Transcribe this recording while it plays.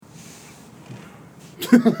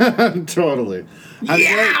Totally.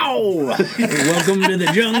 Yow! Welcome to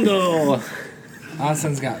the jungle.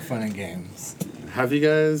 Austin's got fun and games. Have you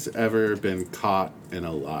guys ever been caught in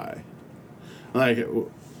a lie? Like,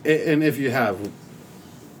 and if you have,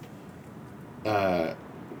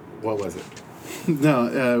 what was it?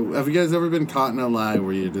 No, have you guys ever been caught in a lie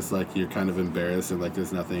where you're just like, you're kind of embarrassed and like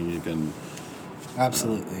there's nothing you can...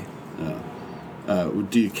 Absolutely.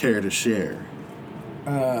 Do you care to share?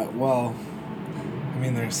 Well, I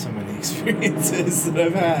mean, there's so many experiences that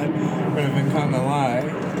I've had where I've been caught in a lie.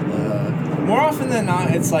 More often than not,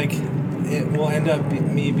 it's like, it will end up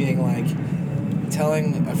me being like,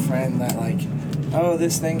 telling a friend that like, oh,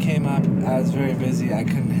 this thing came up, I was very busy, I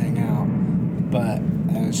couldn't hang out, but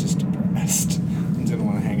I was just depressed and didn't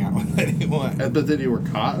want to hang out with anyone. But then you were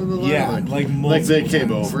caught in the lie? Yeah, like multiple Like they came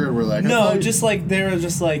times. over and were like... No, just like, they were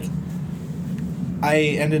just like, I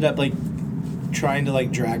ended up like trying to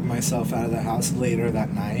like drag myself out of the house later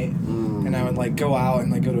that night, and I would like go out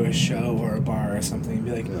and like go to a show or a bar or something and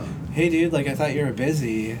be like, hey dude, like I thought you were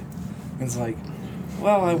busy. And it's like,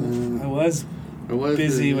 well, I was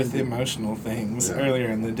busy with emotional things earlier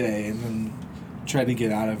in the day, and then tried to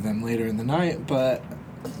get out of them later in the night, but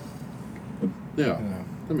yeah,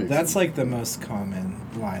 that's like the most common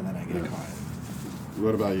lie that I get caught in.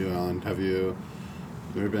 What about you, Alan? Have you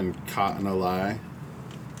ever been caught in a lie?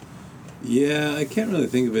 Yeah, I can't really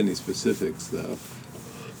think of any specifics, though.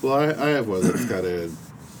 Well, I have one that's got a...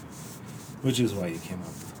 Which is why you came up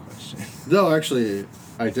with the question. No, actually,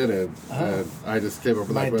 I didn't. I just came up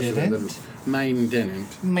with that question. Didn't? Mine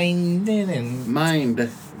didn't. Mine didn't. Mine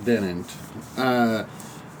didn't. I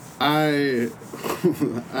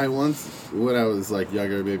once, when I was like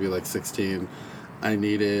younger, maybe like 16, I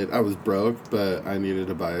was broke, but I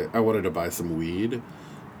wanted to buy some weed.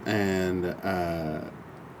 And,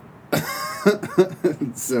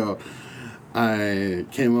 so I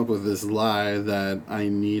came up with this lie that I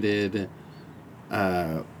needed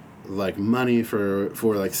like money for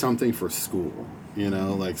like something for school, you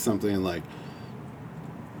know, like something like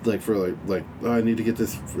for like oh, I need to get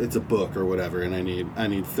this, it's a book or whatever, and I need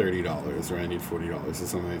 $30 or I need $40 or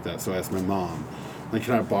something like that. So I asked my mom, like,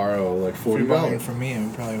 can I borrow like $40? If you're buying from me,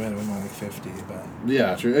 it probably would have been like 50, but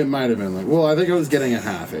yeah, true. It might have been like, well, I think I was getting a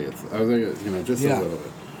half-eighth. I was like, you know, just a little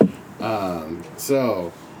bit.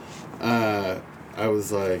 So, I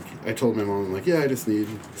was like, I told my mom, like, yeah, I just need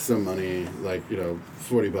some money, like, you know,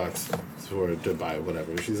 $40 to buy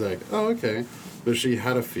whatever. She's like, oh, okay. But she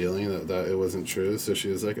had a feeling that it wasn't true, so she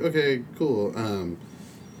was like, okay, cool.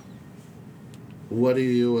 What do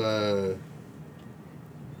you,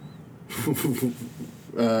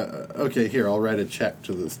 okay, here, I'll write a check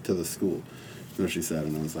to the school. That's what she said,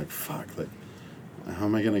 and I was like, fuck, like, how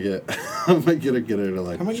am I gonna get her to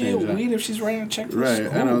like? How am I gonna get weed if she's writing a check for right?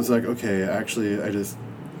 school? And I was like, okay, actually,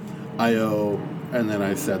 I owe, and then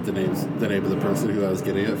I said the name of the person who I was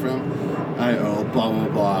getting it from. I owe blah blah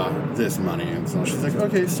blah this money, and so she's like,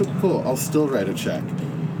 okay, so cool, I'll still write a check.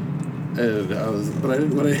 And but I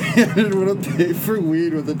didn't want to pay for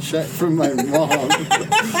weed with a check from my mom.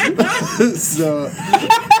 So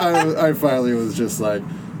I finally was just like,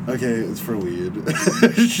 okay, it's for weed.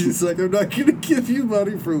 She's like, I'm not going to give you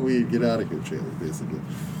money for weed. Get out of here, Chandler, basically.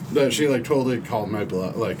 But she, like, totally called my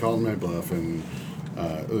bluff, and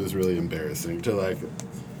it was really embarrassing to, like,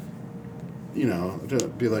 you know, to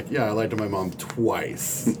be like, yeah, I lied to my mom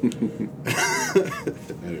twice.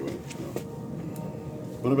 Anyway.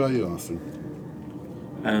 What about you, Austin?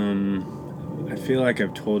 I feel like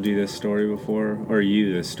I've told you this story before, or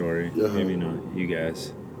you this story. Uh-huh. Maybe not you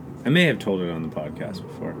guys. I may have told it on the podcast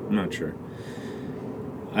before. I'm not sure.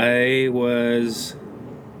 I was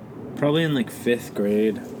probably in like 4th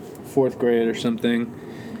grade or something,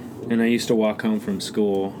 and I used to walk home from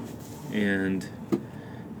school, and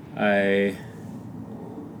I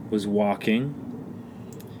was walking,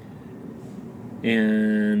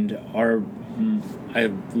 and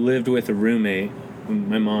I lived with a roommate.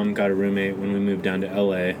 My mom got a roommate when we moved down to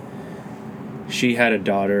LA. She had a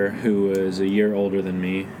daughter who was a year older than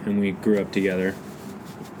me, and we grew up together.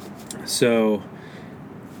 So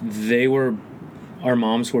our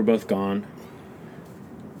moms were both gone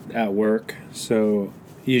at work. So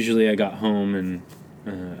usually I got home and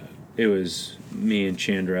it was me and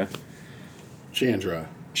Chandra. Chandra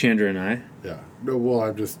and I. Yeah. No, well,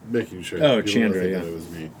 I'm just making sure. Oh, Chandra, yeah. That it was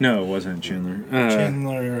me. No, it wasn't Chandler.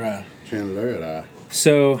 Chandler.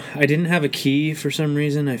 So I didn't have a key for some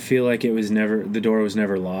reason. I feel like the door was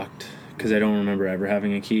never locked because I don't remember ever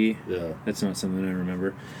having a key. Yeah. That's not something I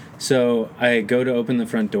remember. So I go to open the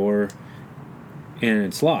front door and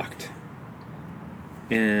it's locked.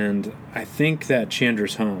 And I think that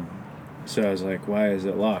Chandra's home. So I was like, why is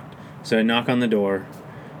it locked? So I knock on the door,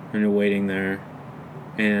 and I'm waiting there,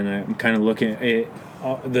 and I'm kind of looking at it.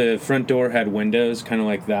 The front door had windows, kind of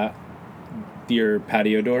like that. Your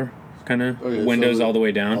patio door, kind of windows all the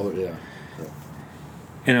way down. Yeah.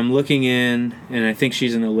 And I'm looking in, and I think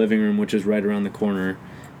she's in the living room, which is right around the corner.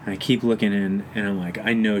 And I keep looking in, and I'm like,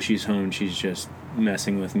 I know she's home. She's just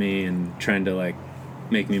messing with me and trying to, like,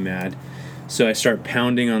 make me mad. So I start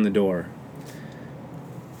pounding on the door.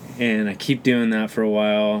 And I keep doing that for a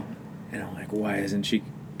while. And I'm like, why isn't she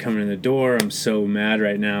coming to the door? I'm so mad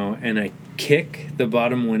right now. And I kick the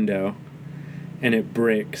bottom window, and it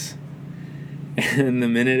breaks. And the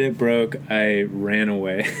minute it broke, I ran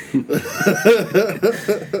away.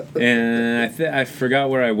 And I forgot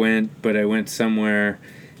where I went, but I went somewhere,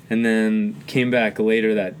 and then came back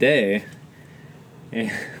later that day. And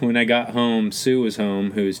when I got home, Sue was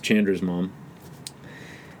home, who's Chandra's mom.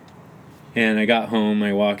 And I got home,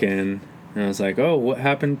 I walk in, and I was like, oh, what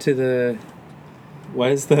happened to the...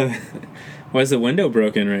 Why is the window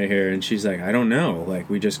broken right here? And she's like, I don't know. Like,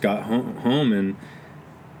 we just got home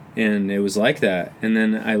and it was like that. And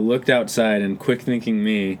then I looked outside, and quick thinking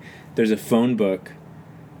me, there's a phone book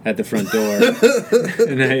at the front door.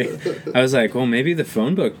 And I was like, well, maybe the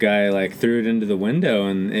phone book guy, like, threw it into the window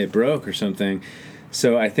and it broke or something.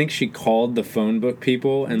 So I think she called the phone book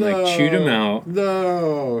people and, like, chewed them out.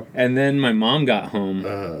 No. And then my mom got home.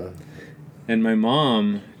 And my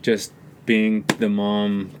mom, just being the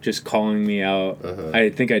mom, just calling me out. I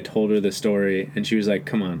think I told her the story, and she was like,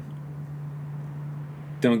 come on.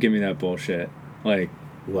 Don't give me that bullshit. Like,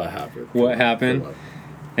 what happened? What happened?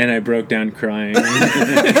 And I broke down crying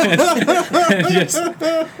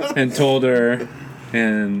and told her,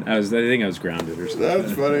 and I think I was grounded or something.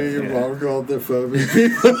 That's funny. Your mom called the phone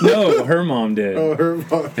people. No, her mom did. Oh, her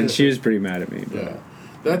mom did. And she was pretty mad at me. But yeah,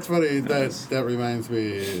 that's funny. That reminds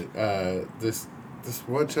me. This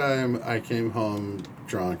one time I came home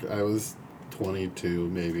drunk. I was 22,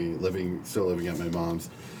 maybe, still living at my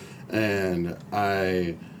mom's. And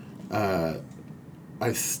I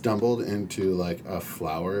stumbled into, like, a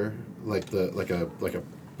flower, like a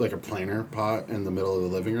planter pot in the middle of the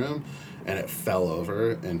living room, and it fell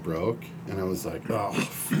over and broke. And I was like, oh,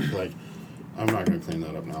 like, I'm not gonna clean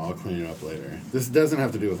that up now. I'll clean it up later. This doesn't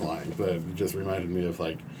have to do with lying, but it just reminded me of,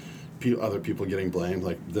 like, other people getting blamed,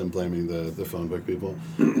 like them blaming the phone book people.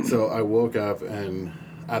 So I woke up, and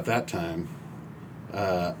at that time,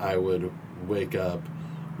 I would wake up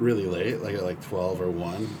really late, like at 12 or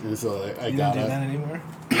 1, and so I got up. You don't do that anymore?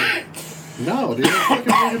 No, dude, I fucking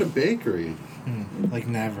work at a bakery. Like,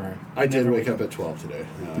 never. I did wake up at 12 today.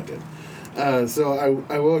 No, I did. So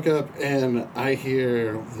I woke up, and I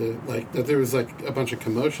hear that there was, like, a bunch of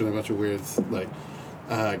commotion, a bunch of weird, like,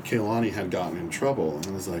 Kaylani had gotten in trouble, and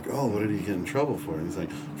I was like, oh, what did he get in trouble for? And he's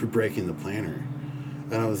like, for breaking the planter.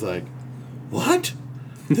 And I was like, what?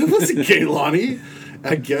 That wasn't Kaylani.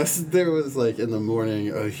 I guess there was, like, in the morning,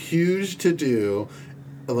 a huge to-do,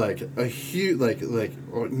 like, a huge,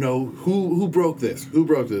 no, who broke this? Who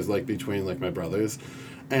broke this, like, between, like, my brothers?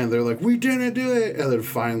 And they're like, we didn't do it! And then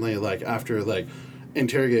finally, like, after, like,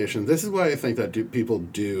 interrogation, this is why I think that people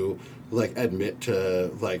do, like, admit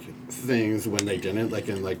to, like, things when they didn't, like,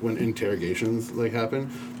 in, like, when interrogations, like,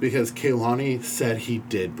 happen, because Kaylani said he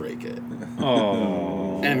did break it.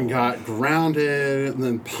 Oh. And got grounded and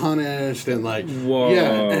then punished and, like, whoa.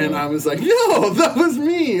 Yeah, and I was like, no, that was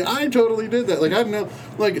me. I totally did that. Like, I didn't know,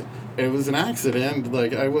 like, it was an accident.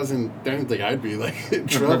 Like, I didn't think I'd be, like, in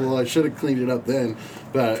trouble. I should have cleaned it up then.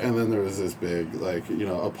 And then there was this big, like,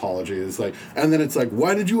 apology. It's like, and then it's like,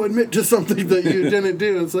 why did you admit to something that you didn't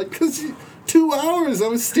do? It's like, because 2 hours I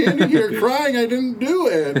was standing here crying I didn't do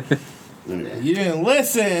it. Anyway. You didn't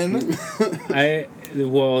listen.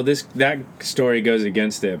 That story goes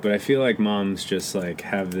against it, but I feel like moms just, like,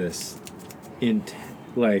 have this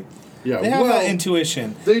like, yeah, they have that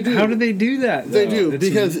intuition. They do. How do they do that, though? They do,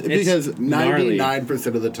 because 99%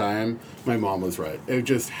 of the time, my mom was right. It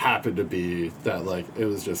just happened to be that, like, it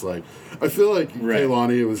was just like, I feel like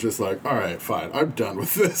Kaylani, it was just like, all right, fine, I'm done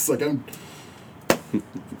with this. Like, I'm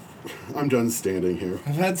done standing here.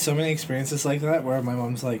 I've had so many experiences like that where my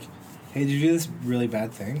mom's like, hey, did you do this really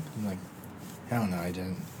bad thing? I'm like, hell no, I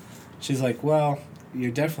didn't. She's like, well, you're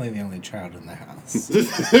definitely the only child in the house.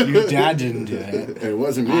 Your dad didn't do it. It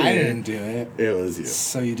wasn't me. I didn't do it. It was you.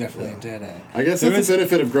 So you definitely did it. I guess that's the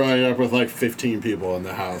benefit of growing up with, like, 15 people in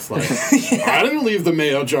the house. Like, yeah. I didn't leave the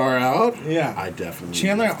mayo jar out. Yeah. I definitely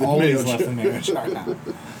Chandler always left the mayo jar out.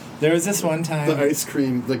 There was this one time...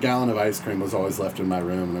 The gallon of ice cream was always left in my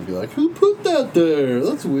room, and I'd be like, who put that there?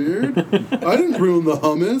 That's weird. I didn't ruin the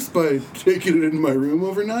hummus by taking it into my room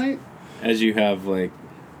overnight. As you have, like,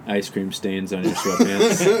 ice cream stains on your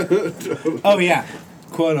sweatpants. Oh yeah,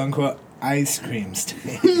 quote unquote ice cream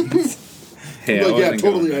stains. Hey, I Like, yeah, wasn't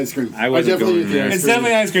totally going ice cream. I wasn't definitely going there. eat It's ice cream.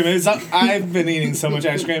 definitely ice cream. I've been eating so much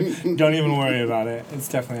ice cream. Don't even worry about it. It's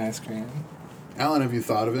definitely ice cream. Alan, have you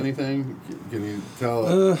thought of anything? Can you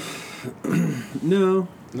tell? No.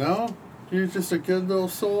 No? You're just a good little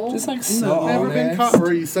soul? Just like No, so never been honest. caught? Or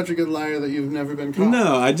are you such a good liar that you've never been caught?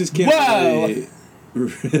 No, I just can't Whoa!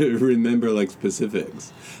 really remember like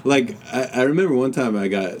specifics. Like I remember one time I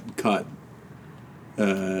got caught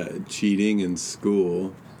cheating in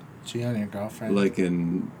school, Gee, on your girlfriend. like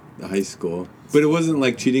in high school. But it wasn't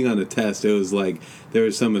like cheating on a test. It was like there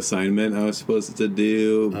was some assignment I was supposed to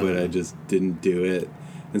do, but I just didn't do it.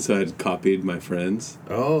 And so I had copied my friends.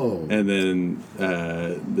 Oh. And then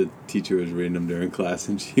the teacher was reading them during class,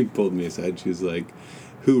 and she pulled me aside. She was like,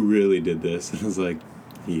 "Who really did this?" And I was like,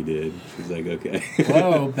 "He did." She was like, "Okay."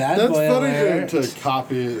 Whoa, bad That's boy funny alert. to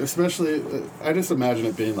copy, especially. I just imagine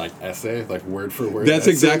it being like essay, like word for word. That's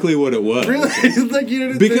essay. exactly what it was. Really? Like you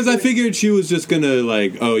didn't Because I think figured she was just gonna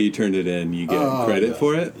like, "Oh, you turned it in, you get Oh, credit yeah.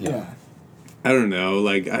 for it." Yeah. I don't know.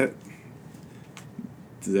 Like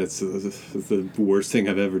that's the worst thing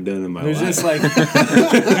I've ever done in my It was life. just like,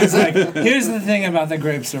 it's like, here's the thing about the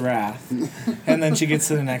grapes of wrath. And then she gets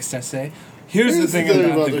to the next essay. Here's the thing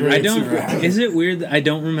about the I grapes don't. of wrath. Is it weird that I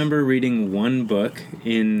don't remember reading one book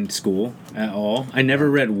in school at all? I never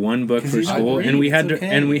read one book 'Cause for you don't school, read, and we had it's to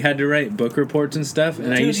okay. and we had to write book reports and stuff.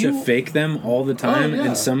 And I Dude, used to you- fake them all the time, yeah.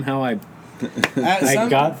 and somehow I I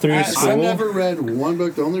got through I school. never read one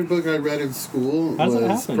book. The only book I read in school How's that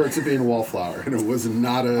was happen? Perks of Being a Wallflower, and it was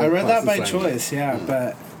not a. I read that class by assignment. choice, yeah.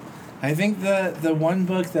 But I think the one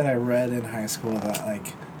book that I read in high school that like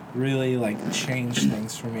really like changed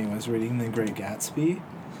things for me was reading The Great Gatsby.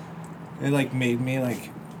 It like made me like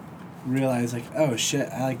realize like, oh shit,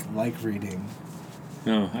 I like reading.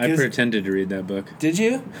 No, I 'Cause- pretended to read that book. Did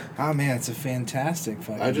you? Oh man, it's a fantastic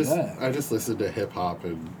fucking I just book. listened to hip hop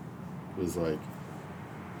and was like,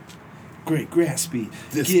 Great Gatsby,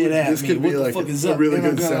 this get could, at this me. could What be the like fuck is a up? really And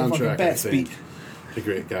I'm good gonna fucking soundtrack. I backbeat. think. The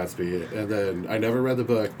Great Gatsby, and then I never read the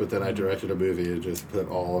book, but then I directed a movie and just put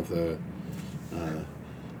all of the.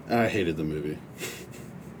 I hated the movie.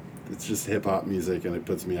 It's just hip hop music, and it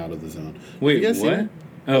puts me out of the zone. Wait, You guys seen what? it?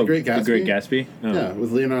 Oh, The Great The Great Gatsby? Gatsby. Oh. Yeah,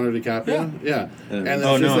 with Leonardo DiCaprio. Yeah. And it's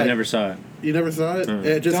Oh just no, I like- never saw it. You never saw it? Mm.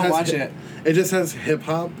 It just Don't has watch it. It just has hip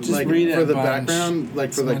hop Just like read it for a the bunch. background, like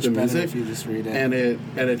It's for like much the better music. if you just read it. And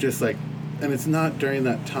it just like, and it's not during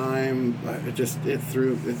that time. It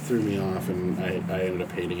threw me off, and I ended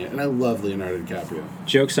up hating it. And I love Leonardo DiCaprio.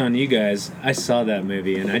 Joke's on you guys. I saw that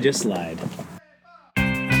movie and I just lied.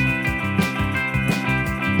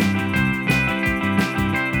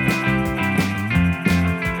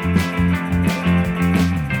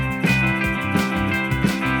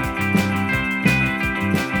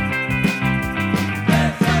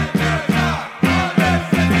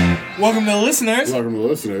 Welcome to the listeners. Welcome to the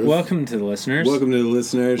listeners. Welcome to the listeners. Welcome to the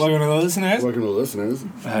listeners. Welcome to the listeners. Welcome to the listeners.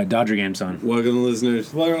 Dodger game's on. Welcome to the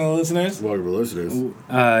listeners. Welcome to the listeners. Welcome to the listeners. Ooh.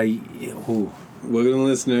 Welcome to the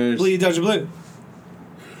listeners. Bleed Dodger Blue.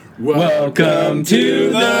 Welcome to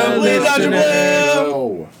the Bleed Dodger Blue.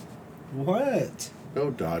 No. What? No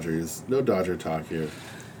Dodgers. No Dodger talk here.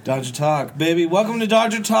 Dodger Talk, baby. Welcome to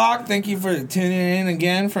Dodger Talk. Thank you for tuning in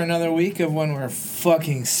again for another week of when we're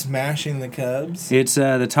fucking smashing the Cubs. It's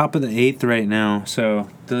the top of the 8th right now, so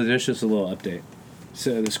there's just a little update.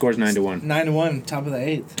 So the score's 9-1. 9-1, top of the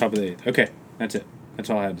 8th. Top of the 8th. Okay, that's it. That's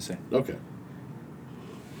all I had to say. Okay.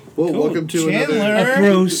 Well, Cool. welcome to Chandler. another.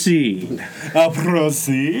 Proceed. I'll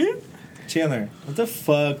proceed. Chandler, what the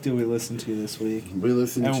fuck did we listen to this week? We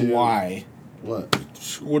listened And to why? What?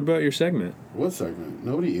 What about your segment? What segment?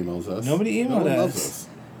 Nobody emails us. Nobody No emailed one us. loves us.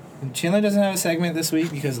 Chandler doesn't have a segment this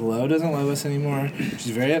week because Lo doesn't love us anymore. She's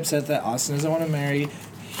very upset that Austin doesn't want to marry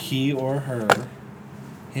he or her.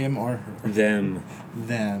 Him or her. Them.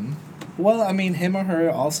 Them. Well, I mean, him or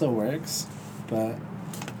her also works, but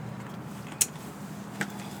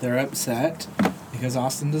they're upset because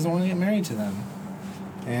Austin doesn't want to get married to them.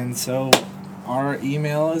 And so our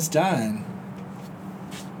email is done.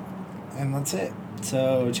 And that's it.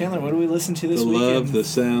 So, Chandler, what do we listen to this The weekend? love, the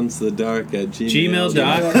sounds, the dark at gmail.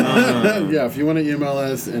 Gmail.com. Yeah, if you want to email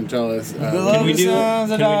us and tell us. The love Can we do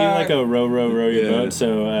sounds like a row your Yeah. boat?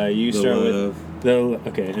 So you The start love. with the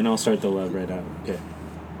okay, and I'll start the love right out. Okay.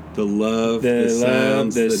 The love, The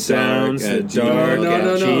love, the sounds, the dark No, at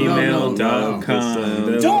no, no, gmail.com.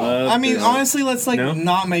 no. The Don't. love, I mean, the- honestly, let's No?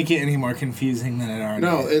 not make it any more confusing than it already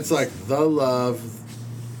No, is. it's like the love,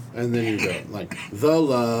 and then you go like the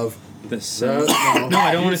love. the The, sound. no, No,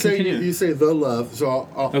 I don't you wanna say, continue. You say the love, so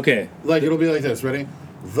I'll Okay. like it'll be like this. Ready?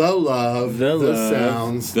 the love, The the love,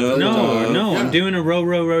 sounds, the the No, dog. no, Yeah. I'm doing a row,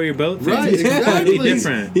 row, row your boat thing. Right, It's exactly. completely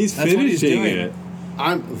different. He's That's what he's finishing doing. it.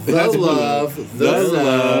 I'm the That's love, the The sounds,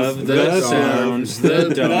 love, the sounds, the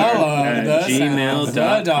The dark love, at the sounds, the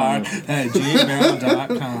gmail.com. dark at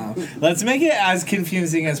gmail.com. Let's make it as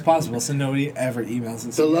confusing as possible so nobody ever emails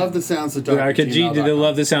us. The love, the sounds, the dark. Dark at G, the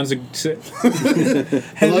love, the sounds. And love,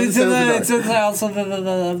 the sounds, the it's also the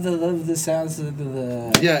love, the sounds,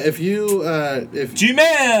 the Yeah, if you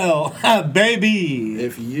Gmail, baby.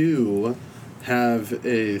 if you have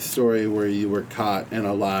a story where you were caught in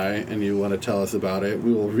a lie and you want to tell us about it,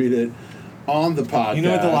 we will read it on the podcast. You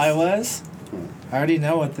know what the lie was? I already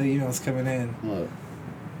know what the email's coming in. What?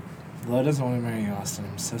 Lo doesn't want to marry you, Austin.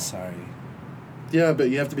 I'm so sorry. Yeah, but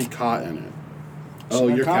you have to be caught in it. She Oh,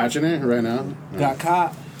 got you're caught? catching it right now? No. Got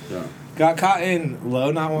caught. Yeah. Got caught in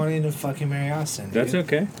Lo not wanting to fucking marry Austin. Dude. That's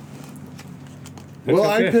okay. That's Well,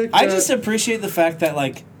 I okay. picked. I just appreciate the fact that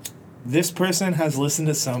like this person has listened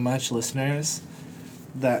to so much listeners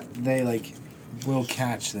that they like will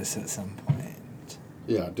catch this at some point.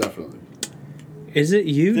 Yeah, definitely. Is it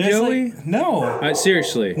you, There's, Joey? like- no.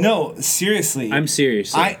 Seriously. No, seriously. I'm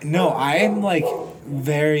serious. I am like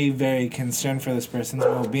very, very concerned for this person's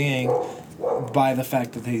well being by the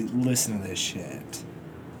fact that they listen to this shit.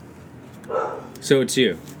 So it's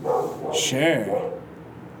you. Sure.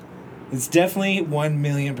 It's definitely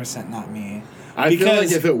 1,000,000% not me. I feel like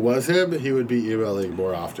Because- if it was him, he would be emailing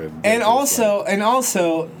more often. And also,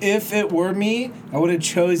 if it were me, I would have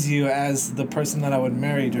chose you as the person that I would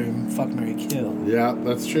marry during Fuck, Marry, Kill. Yeah,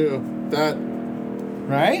 that's true.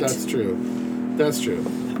 Right? That's true. That's true.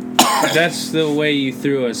 That's the way you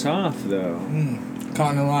threw us off, though.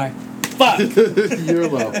 Caught in a lie. Fuck! You're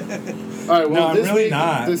low. All right. Well, No, I'm this really week,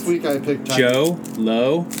 not. This week I picked Tiger. Joe,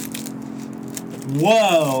 Lo,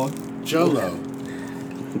 Whoa! J-Lo.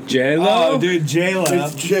 J-Lo. Oh, dude, J-Lo.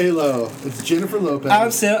 It's J-Lo. It's Jennifer Lopez.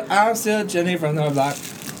 I'm still Jenny from the block.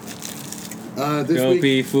 This Don't week.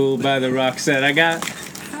 be fooled by the rocks that I got.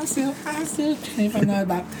 I'm still Jenny from the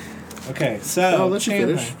block. Okay, so I'll let you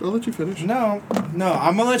Chandler. finish. I'll let you finish. No,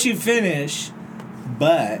 I'm gonna let you finish,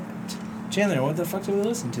 but Chandler, what the fuck did we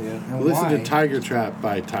listen to? And Listen why? to Tiger Trap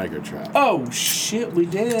by Tiger Trap. Oh shit, we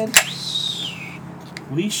did.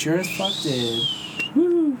 We sure as fuck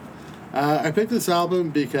did. I picked this album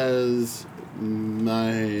because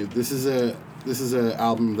this is a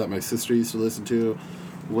album that my sister used to listen to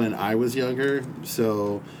when I was younger.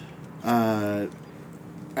 So,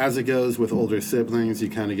 as it goes with older siblings, you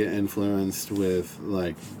kind of get influenced with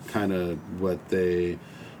like kind of what they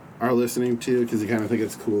are listening to because you kind of think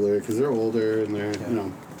it's cooler because they're older and they're you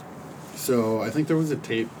know. So I think there was a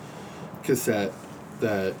tape cassette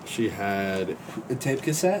that she had. A tape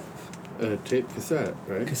cassette? A tape cassette,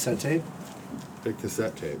 right? Cassette tape? A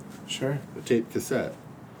cassette tape. Sure, A tape cassette.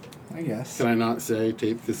 I guess. Can I not say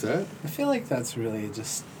tape cassette? I feel like that's really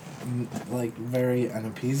just like very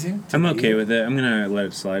unappeasing. to I'm me. okay with it. I'm gonna let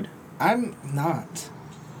it slide. I'm not.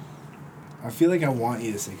 I feel like I want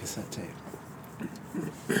you to say cassette tape.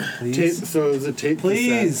 Tape. Please, So it was a tape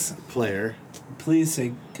Please. cassette player please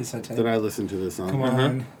say cassette tape. that I listened to this on. Come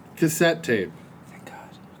on. Cassette tape. Thank God.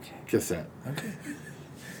 Okay. Cassette. Okay.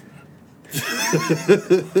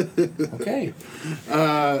 Okay.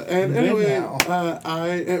 And Good anyway, now.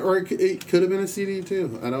 it could have been a CD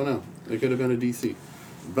too. I don't know. It could have been a DC,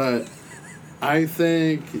 but I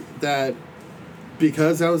think that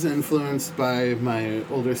because I was influenced by my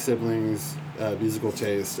older siblings' musical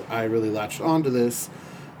taste, I really latched onto this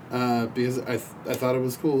because I thought it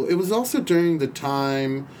was cool. It was also during the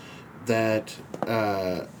time that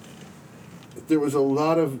there was a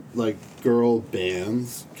lot of like girl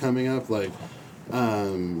bands coming up, like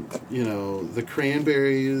the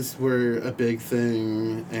Cranberries were a big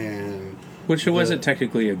thing, and Which it wasn't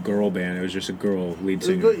technically a girl band. It was just a girl lead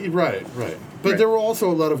singer. right. But Right. there were also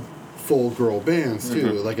a lot of full girl bands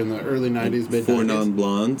too, like in the early '90s, mid Four '90s.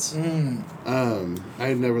 non-blondes. I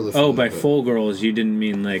had never listened. Oh, to by that, but- full girls, you didn't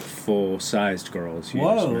mean like full-sized girls. You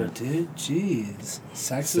just Whoa, meant- dude, jeez.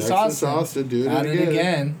 Sex is Sex is awesome. awesome, do it At it again.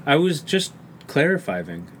 again. I was just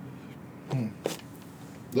clarifying.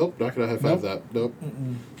 Nope, not gonna high five Nope. that. Nope.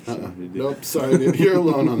 Nope. Sorry, dude. You're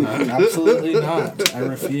alone on that. Absolutely not. I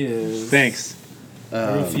refuse. Thanks.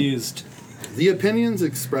 I refused. The opinions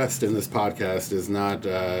expressed in this podcast does not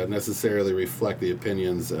necessarily reflect the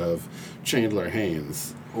opinions of Chandler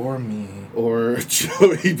Haynes Or me. or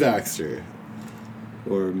Joey Baxter,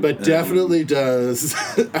 but definitely does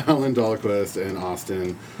Alan Dahlquist and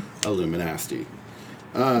Austin Illuminasti.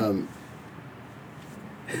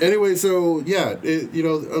 Anyway, so yeah,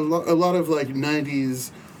 a lot of like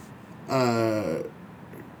 '90s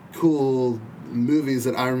cool movies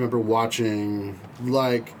that I remember watching,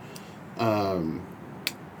 like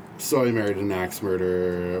So I Married an Axe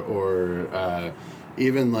Murderer, or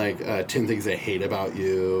even like 10 Things I Hate About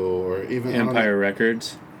You, or even Empire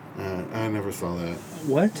Records. I never saw that.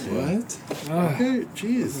 What? What? Okay,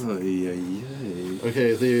 jeez. Oh, yeah.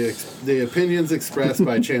 Okay, the opinions expressed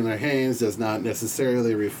by Chandler Haynes does not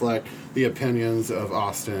necessarily reflect the opinions of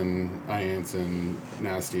Austin, Ianson,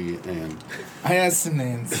 Nasty, and... I asked some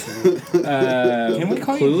names. Can we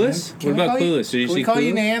call you Clueless? Nan- can What we about call you- Clueless? Did you can see we call Clueless?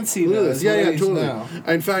 you Nancy? though, Clueless. is Yeah, what yeah, I totally. know.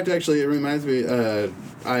 In fact, actually, it reminds me.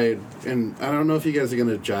 I don't know if you guys are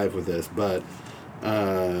gonna jive with this, but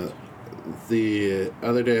the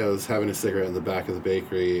other day I was having a cigarette in the back of the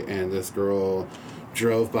bakery, and this girl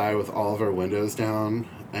drove by with all of our windows down,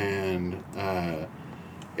 and I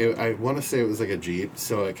want to say it was like a Jeep,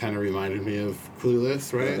 so it kind of reminded me of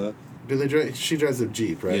Clueless, right? Uh-huh. Do they drive? She drives a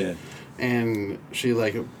Jeep, right? Yeah. And she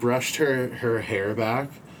like brushed her hair back,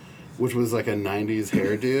 which was like a 90s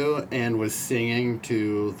hairdo, and was singing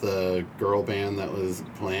to the girl band that was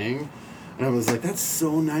playing. And I was like, that's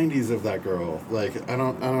so 90s of that girl. Like, I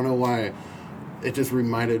don't know why. It just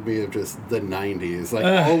reminded me of just the 90s. Like,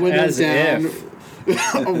 all windows down,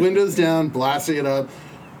 all windows down, blasting it up,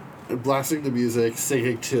 blasting the music,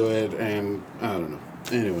 singing to it, and I don't know.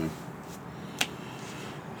 Anyway.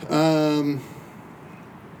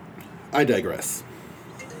 I digress.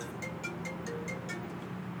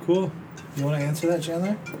 Cool. You want to answer that,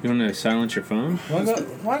 Chandler? You want to silence your phone?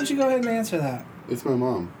 Why don't you go ahead and answer that? It's my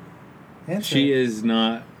mom. Answer She it. is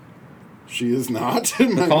not She is not.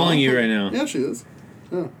 My calling mom. you right now. Yeah, she is.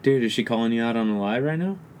 Yeah. Dude, is she calling you out on a lie right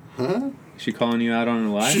now? Huh? Is she calling you out on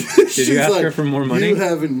a lie? She's Did you ask like, her for more money? You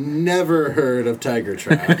have never heard of Tiger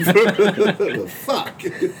Trap. The fuck?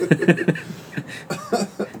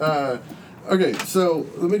 Okay, so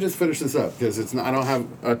let me just finish this up because it's not, I don't have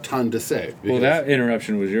a ton to say. Well, because- that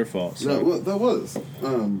interruption was your fault. So. that was.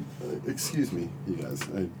 Excuse me, you guys.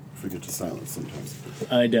 I forget to silence sometimes.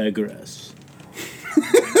 I digress.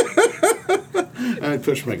 I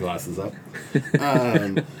push my glasses up.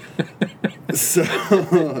 So,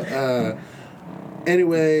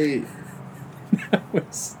 anyway, That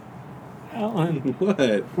was Alan. What?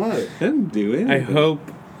 what? I didn't do anything. I hope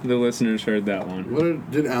the listeners heard that one. What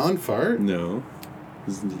did Alan fart? No. It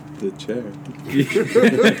was the chair.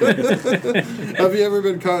 Have you ever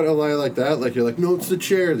been caught a lie like that? Like you're like, no, it's the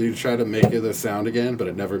chair. Then you try to make it the sound again, but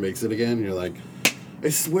it never makes it again. And you're like, I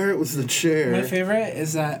swear it was the chair. My favorite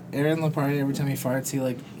is that Aaron Laparty, every time he farts, he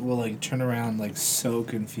will turn around so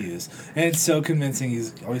confused, and it's so convincing.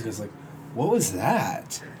 He's always goes like, "What was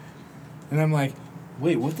that?" And I'm like,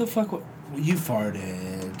 "Wait, what the fuck? You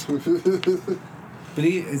farted?" But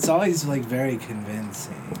it's always very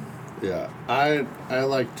convincing. Yeah, I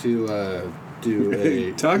like to do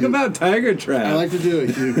a Talk about Tiger Trap. I like to do a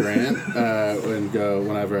Hugh Grant and go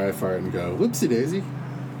whenever I fart and go whoopsie daisy.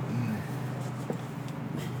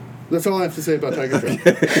 That's all I have to say about Tiger Trap.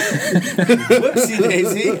 Whoopsie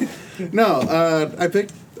daisy. No, I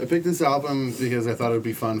picked this album because I thought it would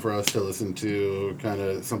be fun for us to listen to, kind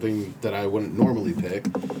of something that I wouldn't normally pick.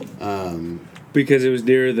 Because it was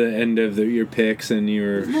near the end of your picks and you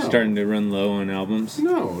were No. starting to run low on albums?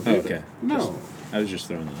 No. Oh, dude. okay. No. I was just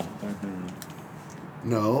throwing that out there. I don't know.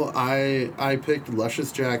 No, I picked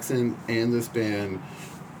Luscious Jackson and this band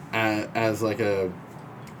as like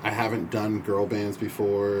I haven't done girl bands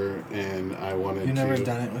before, and I wanted to... You never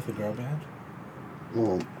done it with a girl band?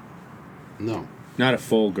 Well, no. Not a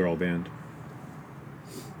full girl band.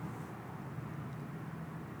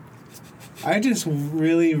 I just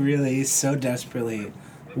really, really, so desperately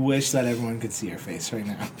wish that everyone could see your face right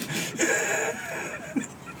now.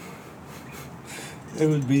 It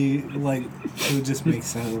would be it would just make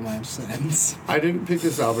so much sense. I didn't pick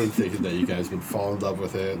this album thinking that you guys would fall in love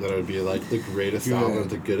with it, that it would be like the greatest Good. album,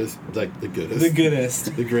 the goodest, The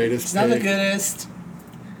goodest. the greatest. It's not the pick. goodest.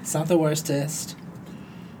 It's not the worstest.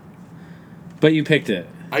 But you picked it.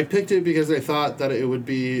 I picked it because I thought that it would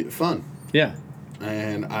be fun. Yeah.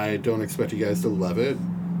 And I don't expect you guys to love it.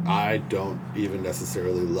 I don't even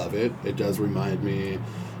necessarily love it. It does remind me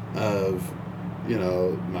of,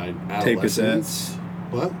 my adolescence. cassettes.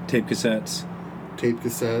 What? Tape cassettes Tape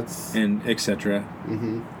cassettes, and etc.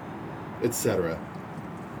 etc.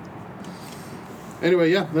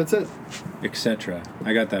 Anyway, yeah, that's it. Etc.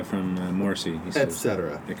 I got that from Morrissey. He says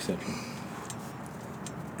Etc. etc.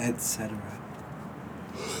 Etc.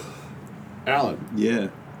 Alan, Yeah.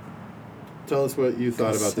 tell us what you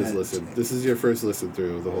thought about this Cassette listen. tape. This is your first listen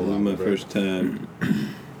through the whole This is album, my right? first time.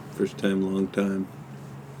 First time, long time.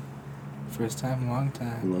 First time, long A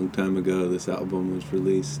time. long time ago, this album was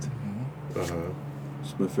released. Uh-huh.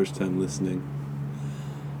 It's my first time listening.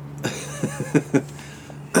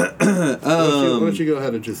 Why don't you go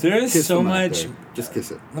ahead and just There is kiss so the mic much- there. Just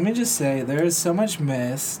kiss it. Let me just say, there is so much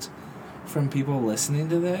missed from people listening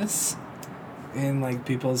to this, in like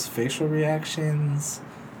people's facial reactions,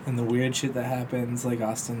 and the weird shit that happens, like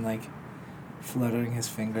Austin like fluttering his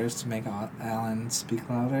fingers to make Alan speak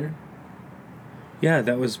louder. Yeah,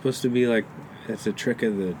 that was supposed to be like, it's a trick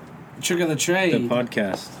of the Trick of the trade.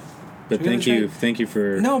 podcast. But Trick of the thank you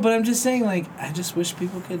for. No, but I'm just saying, like, I just wish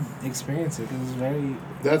people could experience it because it's very.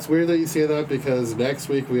 That's weird that you say that because next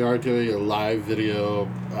week we are doing a live video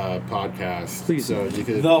podcast. Please. So you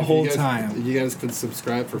could The if whole you guys, time. You guys can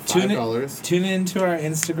subscribe for Tune in- $5. Tune in to our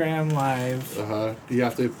Instagram live. You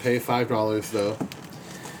have to pay $5 though.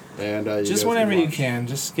 And you Just guys whenever you watch. can.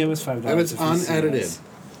 Just give us $5. And it's if you see unedited. us.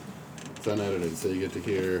 It's unedited, so you get to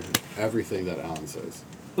hear everything that Alan says.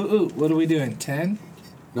 Ooh, what are we doing? 10?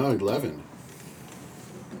 No, 11. No,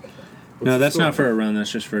 What's that's the not score? for a run.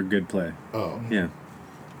 That's just for a good play. Oh, Yeah,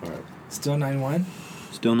 all right. Still 9-1?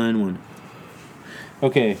 still 9-1.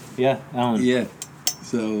 Okay, yeah, Alan. Yeah.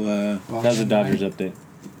 So, Bottom That's a of the Dodgers ninth? update.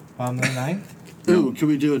 Bottom of the ninth? Ooh, can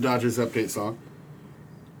we do a Dodgers update song?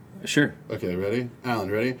 Sure. Okay, ready? Alan,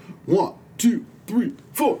 ready? 1, 2, 3,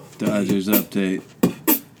 4. Dodgers update.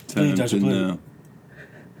 Time Dodger to blue. know.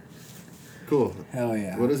 Cool. Hell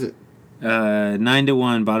yeah. What is it?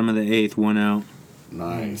 9-1, bottom of the 8th, 1 out.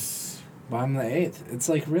 Nice. Bottom of the 8th. It's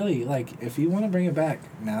like really, like, if you want to bring it back,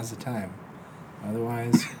 now's the time.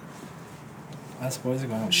 Otherwise, us boys are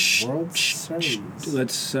going to World Series.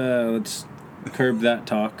 Let's curb that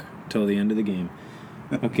talk till the end of the game.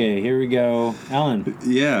 Okay, here we go. Alan.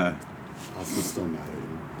 Yeah. I'll still mad at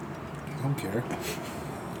you. I don't care.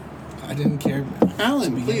 I didn't care.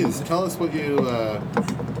 Alan, begin please with. tell us what you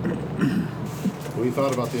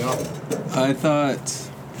thought about the album. I thought.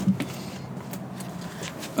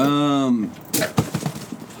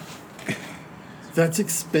 That's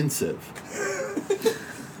expensive.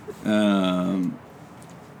 I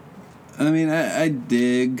mean, I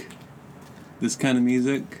dig this kind of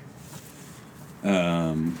music.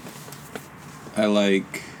 I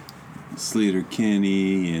like Sleater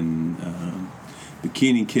Kinney and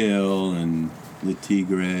Bikini Kill and Le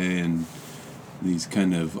Tigre and these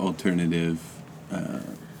kind of alternative,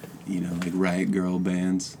 like Riot Girl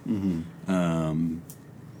bands.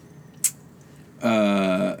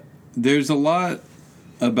 There's a lot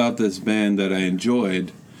about this band that I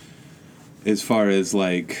enjoyed, as far as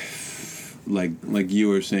like you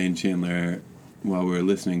were saying, Chandler, while we were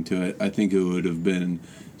listening to it. I think it would have been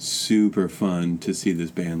super fun to see this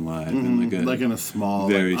band live in Like in a small,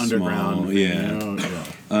 very underground small, venue. yeah.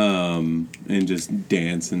 And just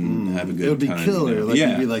dance and have a good time. It would be killer. you know? Like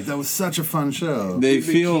yeah, you'd be like, that was such a fun show. they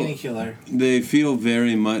feel Bikini Killer. they feel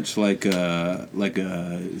very much like a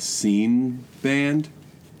scene band.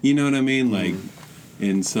 You know what I mean? Like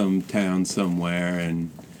in some town somewhere, and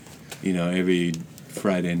every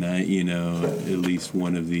Friday night, at least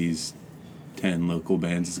one of these 10 local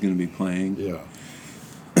bands is going to be playing. Yeah.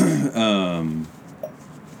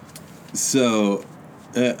 So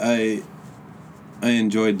I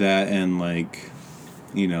enjoyed that, and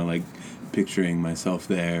picturing myself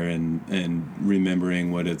there and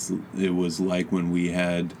remembering what it was like when we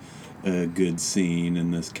had a good scene in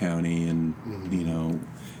this county, and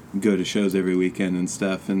go to shows every weekend and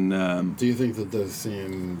stuff. And Do you think that the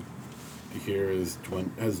scene here has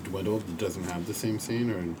dwindled? It doesn't have the same scene,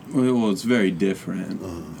 or? well, it's very different.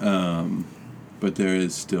 But there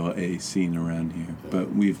is still a scene around here. Yeah.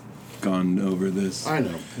 But we've gone over this. I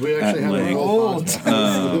know. We actually At have a length. whole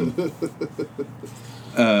podcast.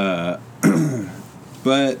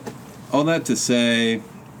 But all that to say,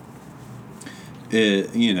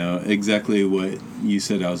 exactly what you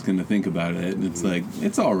said I was going to think about it. And it's like,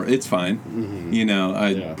 it's all right. It's fine. I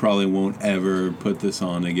Yeah. probably won't ever put this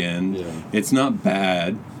on again. Yeah. It's not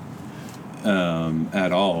bad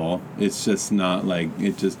at all. It's just not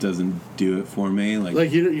it just doesn't do it for me.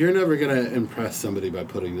 Like you're never gonna impress somebody by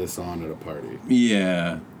putting this on at a party.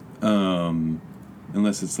 Yeah.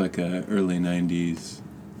 Unless it's like a early 90s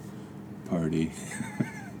party.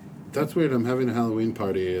 That's weird. I'm having a Halloween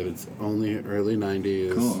party and it's only early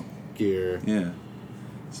 90s Cool. gear. Yeah.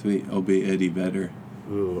 Sweet. I'll be Eddie Vedder.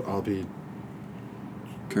 Ooh, I'll be.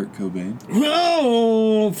 Kurt Cobain.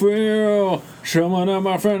 Oh, Phil, someone of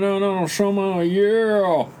my friend, no, someone,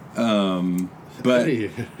 yeah. But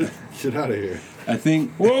Eddie, get out of here. I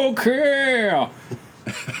think Okay.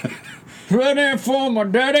 Ready for my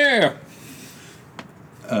daddy.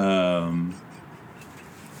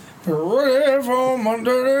 Ready for my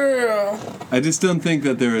daddy. I just don't think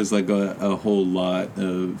that there is a whole lot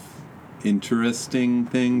of interesting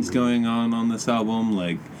things going on this album.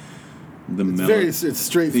 the It's melody. it's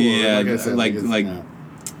straightforward. Yeah, like I said, like yeah.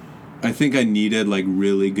 I think I needed like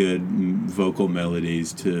really good vocal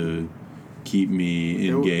melodies to keep me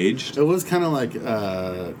engaged. It was kind of like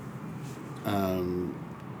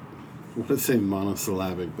what to say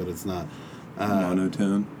monosyllabic, but it's not.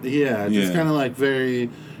 Monotone. Yeah, just Yeah. kind of like very,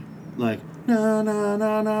 like na na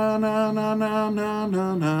na na na na na na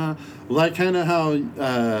na na. Like kind of how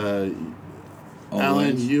Alan,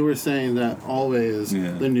 Always. you were saying that Always,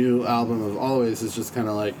 Yeah. the new album of Always, is just kind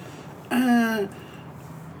of like, and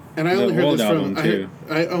I The only heard old this album, from too.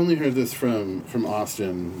 I only heard this from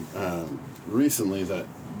Austin recently, that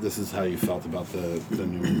this is how you felt about the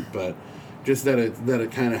new one, but just that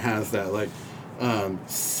it kind of has that like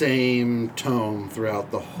same tone throughout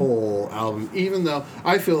the whole album, even though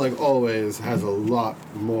I feel like Always has a lot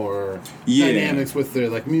more Yeah. dynamics with their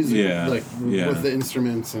like music, Yeah. like Yeah. with the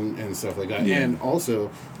instruments and stuff like that, Yeah. and also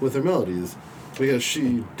with their melodies, because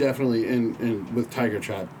she definitely in with Tiger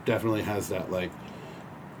Trap definitely has that like,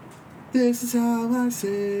 this is how I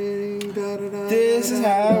sing, da da da. This is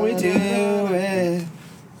how we do it. it.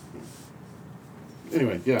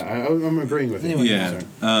 Anyway, yeah, I'm agreeing with you. Anyway, Yeah,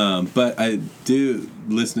 Sorry. but I do,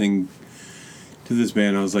 listening to this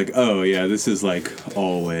band, I was like, oh yeah, this is like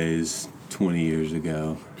Always 20 years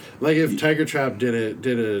ago. Like if Tiger Trap did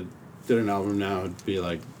an album now, it'd be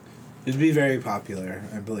like, It'd be very popular,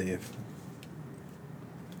 I believe.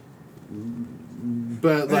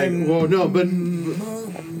 but like, well, no, but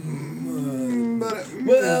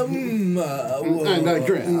I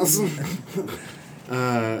digress.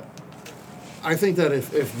 I think that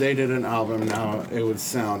if they did an album now, it would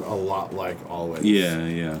sound a lot like Always. Yeah,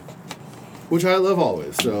 yeah. Which I love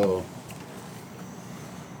Always, so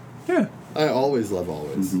Yeah. I always love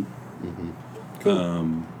Always.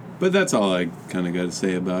 But that's all I kind of got to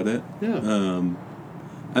say about it. Yeah.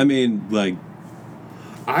 I mean, like,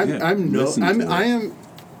 I'm listen to it.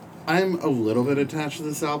 I'm a little bit attached to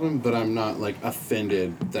this album, but I'm not like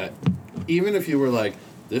offended that even if you were like,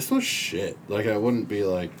 this was shit, like I wouldn't be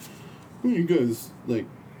like, oh, you guys like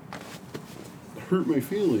hurt my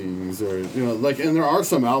feelings, or you know, like, and there are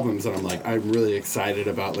some albums that I'm like, I'm really excited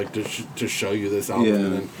about, like to show you this album, Yeah.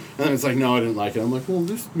 and then it's like, no, I didn't like it. I'm like, well,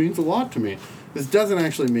 this means a lot to me. This doesn't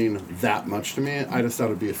actually mean that much to me. I just thought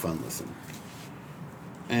it'd be a fun listen.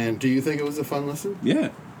 And do you think it was a fun listen? yeah,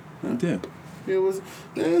 I do. It was.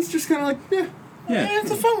 It's just kind of like, yeah, Yeah.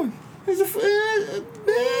 It's a fun one. it's a fun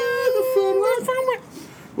one.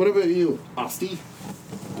 What about you, Asti?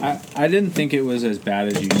 I didn't think it was as bad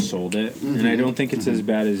as you sold it, and I don't think it's as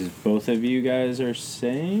bad as both of you guys are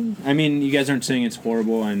saying. I mean, you guys aren't saying it's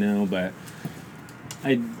horrible, I know, but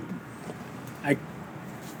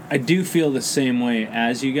I do feel the same way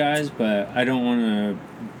as you guys, but I don't want to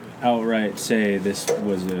outright say this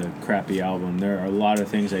was a crappy album. There are a lot of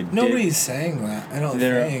things I Nobody's saying that, I don't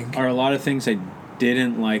There think. are a lot of things I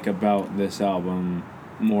didn't like about this album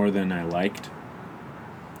more than I liked.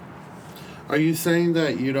 Are you saying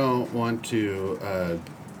that you don't want to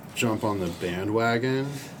jump on the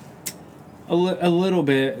bandwagon? A little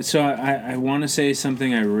bit. So I want to say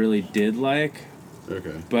something I really did like,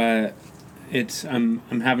 Okay. but I'm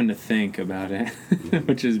having to think about it,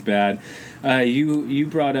 which is bad. You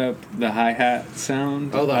brought up the hi-hat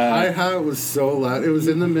sound. Oh, the hi-hat was so loud. It was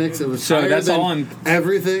in the mix. It was So higher that's than all I'm-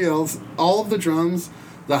 everything else. All of the drums,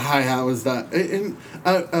 the hi-hat was that. And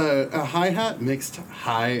a hi-hat mixed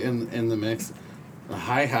high in the mix. A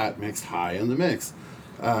hi-hat mixed high in the mix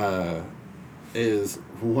is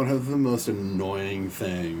one of the most annoying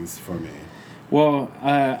things for me. Well,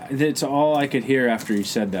 that's all I could hear after you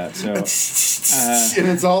said that. So, And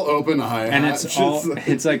it's all open hi-hat. and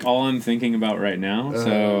it's like all I'm thinking about right now.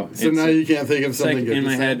 So so it's, now you can't think of it's something like good in to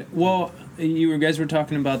my say? head. Well, you guys were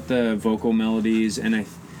talking about the vocal melodies, and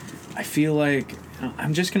I feel like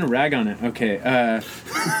I'm just gonna rag on it. Okay,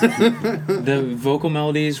 the vocal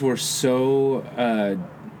melodies were so, and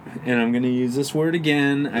I'm gonna use this word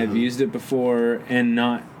again. I've used it before, and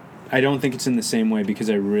not. I don't think it's in the same way because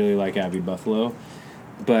I really like Abby Buffalo,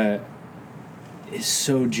 but it's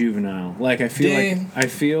so juvenile. Like I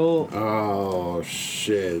feel Oh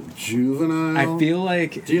shit, Juvenile. I feel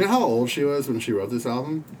like Do you know how old she was when she wrote this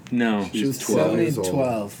album? no. She was 12 years old.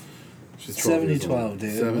 12. She's 12 years 70-12, old.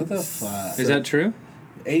 dude. What the fuck? Is that true?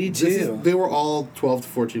 82. They were all 12 to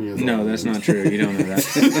 14 years old. No, that's not true. You don't know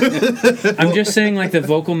that. I'm just saying, like, the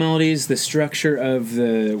vocal melodies, the structure of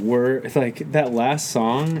the word, like, that last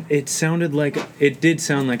song, it did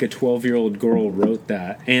sound like a 12-year-old girl wrote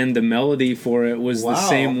that. And the melody for it was the Wow.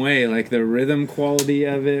 same way. Like, the rhythm quality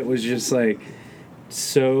of it was just, like,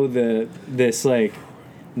 so this, like,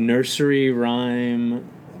 nursery rhyme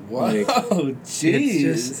Whoa, Like, jeez.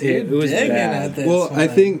 just- it was digging bad. at this Well, I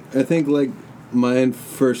one. think like my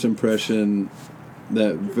first impression,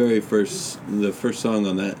 the first song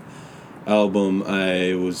on that album,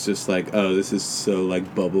 I was just like, oh, this is so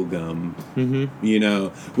like bubblegum, you know,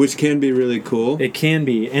 which can be really cool. It can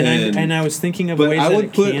be, and I was thinking of But ways I that would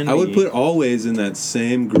it put can I would be. put Always in that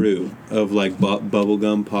same group of like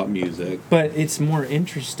bubblegum pop music. But it's more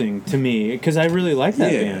interesting to me because I really like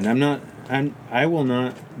that Yeah. band. I will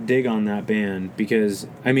not dig on that band because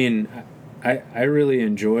I mean, I really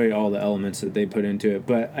enjoy all the elements that they put into it.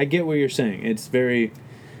 But I get what you're saying. It's very,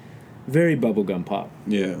 very bubblegum pop.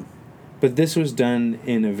 Yeah. But this was done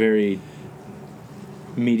in a very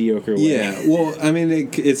mediocre way. Yeah, well, I mean,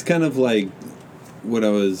 it's kind of like what I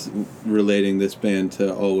was relating this band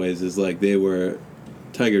to Always is like they were,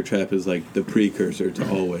 Tiger Trap is like the precursor to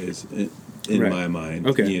Always in Right. my mind.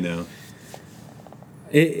 Okay. You know?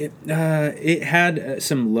 It had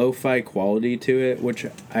some lo-fi quality to it, which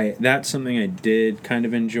that's something I did kind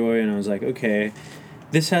of enjoy, and I was like, okay,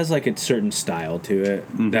 this has like a certain style to it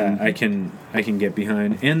that I can get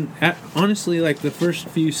behind. And honestly, like the first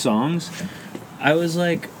few songs, I was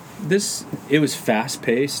like, it was fast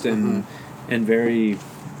paced and very,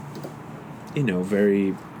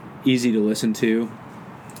 very easy to listen to.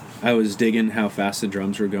 I was digging how fast the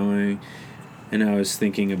drums were going, and I was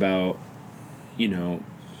thinking about,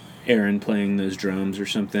 Aaron playing those drums or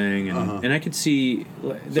something, and I could see So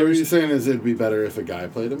what you're saying is it'd be better if a guy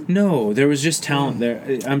played him? no, there was just talent there.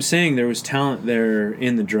 I'm saying there was talent there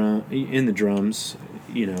in the drums,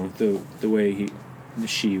 the way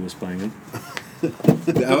she was playing them.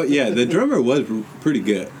 The drummer was pretty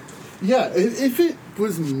good. Yeah, if it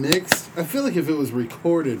was mixed, I feel like if it was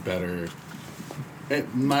recorded better,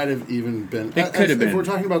 it might have even been. It could have been. If we're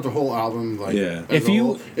talking about the whole album, like Yeah. if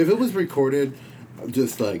it was recorded,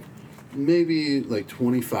 just like maybe like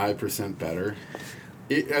 25% better,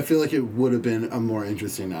 I feel like it would have been a more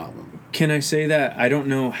interesting album. Can I say that I don't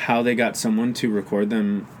know how they got someone to record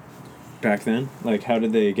them back then? Like, how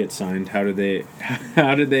did they get signed? How did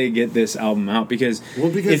they get this album out? Because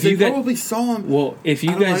Because they probably saw him. Well, if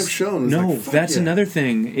you on a guys live show and was no, like, "Fuck that's yeah." another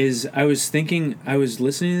thing. Is I was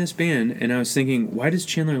listening to this band and I was thinking, why does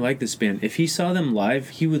Chandler like this band? If he saw them live,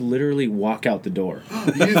 he would literally walk out the door.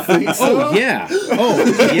 You think so? Oh yeah. Oh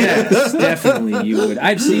yes, definitely you would.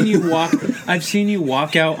 I've seen you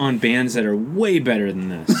walk out on bands that are way better than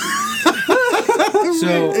this.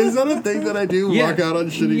 So Is that a thing that I do? yeah, Walk out on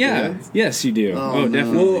shitty yeah, bands? yes you do. Oh, Oh, no.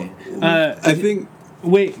 definitely. I think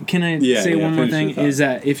Wait, can I Yeah, say yeah, one more finish thing? your thought. Is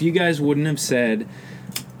that if you guys wouldn't have said,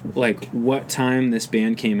 like, what time this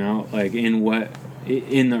band came out, like, in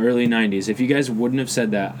the early 90s, if you guys wouldn't have said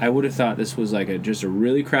that, I would have thought this was, like, just a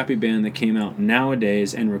really crappy band that came out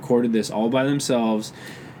nowadays and recorded this all by themselves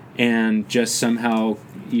and just somehow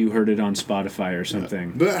you heard it on Spotify or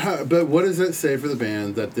something. But what does it say for the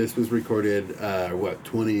band that this was recorded,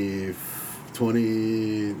 20,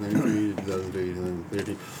 93,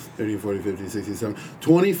 2013, 13, 14, 15, 16, 17,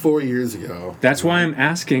 24 years ago. That's why I'm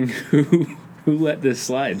asking who let this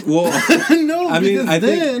slide. well, No, I mean, because I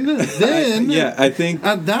think- then, I think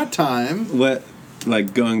at that time,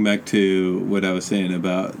 like going back to what I was saying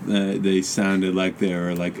about they sounded like they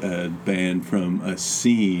were like a band from a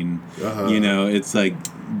scene. You know, it's like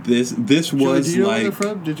this Julie, was do you know where they're like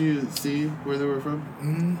from? Did you see where they were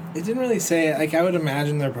from? It didn't really say it. Like, I would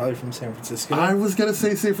imagine they're probably from San Francisco. I was gonna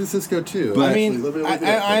say San Francisco too. But- I Actually, mean, let me look it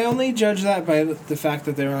I up. only judge that by the fact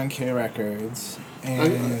that they were on K Records.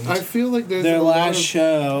 And I feel like there's their a lot last of-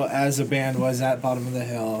 show as a band was at Bottom of the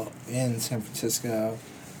Hill in San Francisco,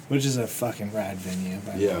 which is a fucking rad venue,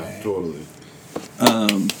 by the Yeah, way. totally.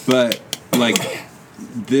 but like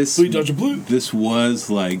this Sweet Touch of Blue. this was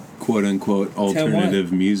like quote unquote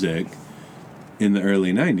alternative music in the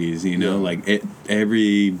early 90s, you know, Yeah. like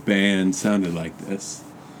every band sounded like this.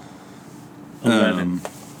 11.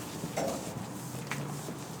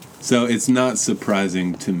 So it's not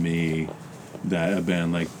surprising to me that a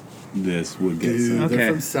band like this would get Dude, signed. Okay.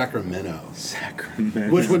 they're from Sacramento.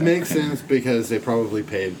 Sacramento. Which would make sense because they probably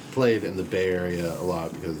played in the Bay Area a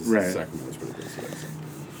lot because Right. Sacramento's pretty close to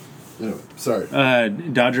that. Anyway, sorry.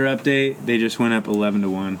 Dodger update. They just went up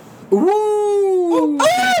 11-1. Ooh!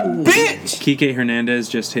 Bitch! Kike Hernandez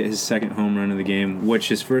just hit his second home run of the game, which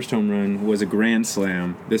his first home run was a grand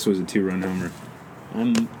slam. This was a 2-run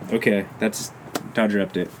homer. Okay, that's Dodger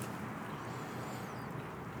update.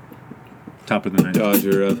 Top of the ninth.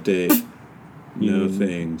 Dodger update. No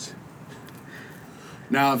things.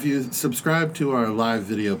 Now, if you subscribe to our live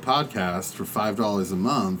video podcast for $5 a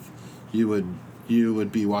month, you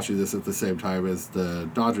would be watching this at the same time as the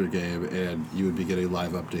Dodger game, and you would be getting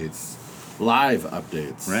live updates live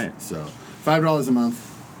updates. Right. So $5 a month.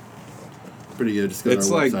 Pretty good. Just go It's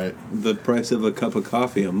to our like website. the price of a cup of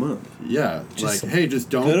coffee a month. Yeah. Just hey, just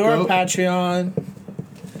don't Go to our Patreon.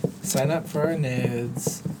 Sign up for our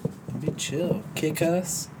nudes. Be chill. Kick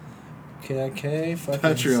us. KIK. Fucking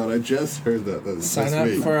Patreon. I just heard that this Sign up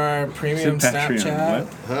week. for our premium It's a Patreon, Snapchat.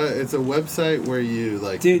 what? It's a website where you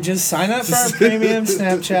like. Dude, just sign up for our premium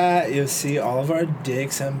Snapchat. You'll see all of our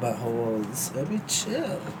dicks and buttholes. It'll be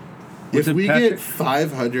chill. If Was it we Patrick? get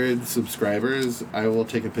 500 subscribers, I will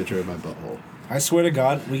take a picture of my butthole. I swear to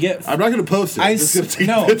God, we get. I'm not going to post it. I'm just going to take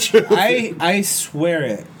a picture of it. I swear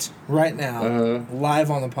it right now, live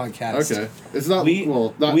on the podcast. Okay. It's not. We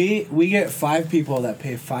not. we get 5 people that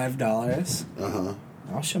pay $5. Uh-huh.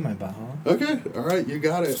 I'll show my butthole. Okay. All right. You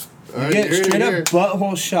got it. All You right. get here, straight here. up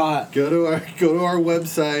butthole shot Go to our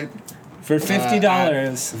website. for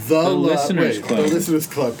 $50. The Listeners Club. The Listeners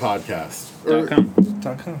Club podcast. .com.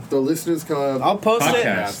 .com. The Listeners Club. I'll post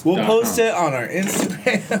Podcast. it. We'll .com. post it on our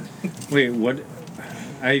Instagram. Wait, what?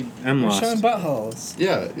 I'm We're lost. showing buttholes.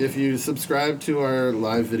 Yeah, if you subscribe to our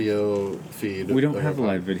live video feed. We don't have a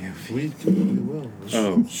live video. We will.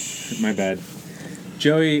 Oh, my bad.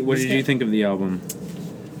 Joey, what did you think of the album?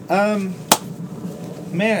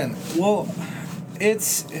 Man, well,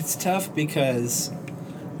 it's tough because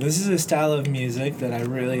this is a style of music that I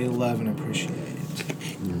really love and appreciate.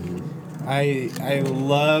 I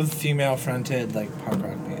love female fronted like punk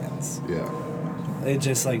rock bands. Yeah. It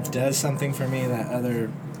just like does something for me that other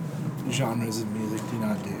genres of music do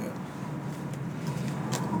not do.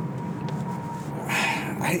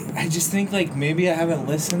 I just think like maybe I haven't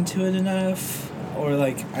listened to it enough, or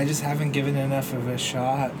like I just haven't given it enough of a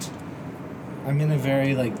shot. I'm in a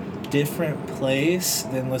very like different place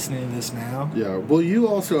than listening to this now. Yeah. Well, you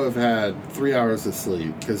also have had 3 hours of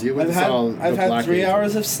sleep because you went I've and saw had the Black 3 Angels.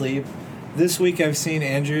 hours of sleep. This week I've seen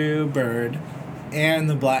Andrew Bird,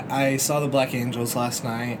 and I saw the Black Angels last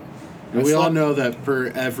night. And I we all slept- know that for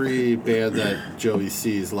every band that Joey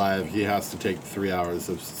sees live, he has to take 3 hours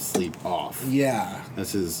of sleep off. Yeah.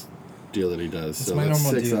 That's his deal that he does. That's my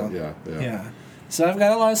normal 6 deal. hours. Yeah. Yeah. So I've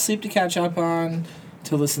got a lot of sleep to catch up on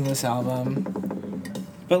to listen to this album.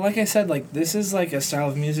 But like I said, like this is like a style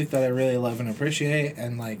of music that I really love and appreciate,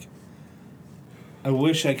 and like I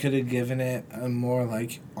wish I could have given it a more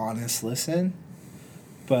like honest listen.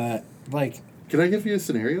 But like Can I give you a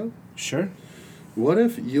scenario? sure. What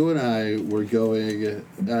if you and I were going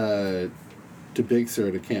to Big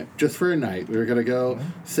Sur to camp just for a night? We were going to go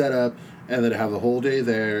set up and then have the whole day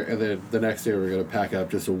there, and then the next day we were going to pack up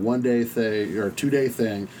just a 1 day thing or a 2 day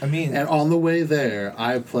thing. I mean- and on the way there,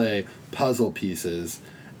 I play puzzle pieces,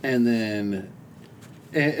 and then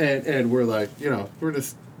and we're like, we're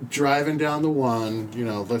just driving down the one.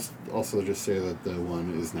 Let's also just say that the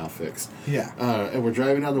one is now fixed. Yeah. And we're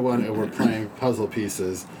driving down the one, and we're playing puzzle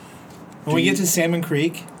pieces. When we get to Salmon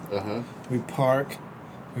Creek, Uh-huh. we park,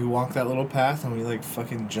 we walk that little path, and we like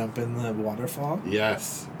fucking jump in the waterfall.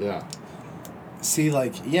 Yes. Yeah. See,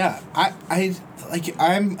 like, yeah,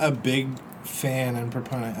 I'm a big fan and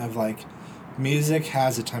proponent of like music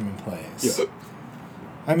has a time and place. Yeah.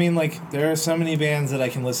 I mean, like, there are so many bands that I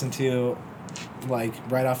can listen to, like,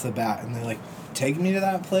 right off the bat, and they, like, take me to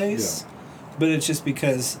that place. Yeah. But it's just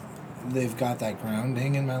because they've got that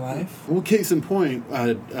grounding in my life. Well, case in point,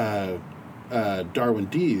 Darwin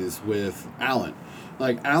D's with Alan.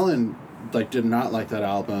 Like, Alan, like, did not like that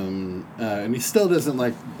album, and he still doesn't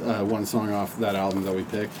like one song off that album that we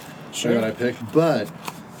picked, Sure. that I picked, but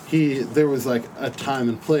there was, like, a time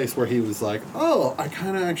and place where he was like, oh, I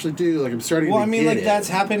kind of actually do, like, I'm starting Well, to I mean, get like, it. that's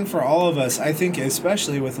happened for all of us. I think,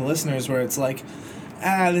 especially with the listeners, where it's like,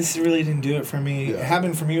 this really didn't do it for me. Yeah. It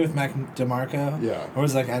happened for me with Mac DeMarco. Yeah. I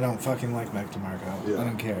was like, I don't fucking like Mac DeMarco. Yeah. I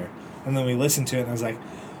don't care. And then we listened to it, and I was like,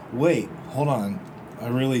 wait, hold on. I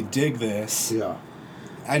really dig this. Yeah.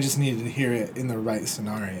 I just needed to hear it in the right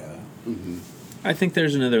scenario. I think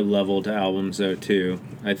there's another level to albums though too.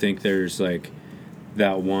 I think there's like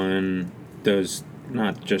that one, those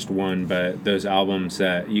not just one, but those albums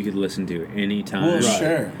that you could listen to anytime, Well, Right.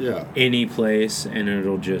 sure. Yeah. any place, and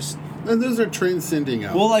it'll just And those are transcending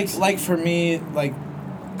albums. Well, like for me, like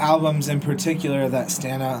albums in particular that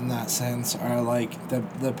stand out in that sense are like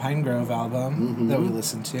the Pine Grove album that we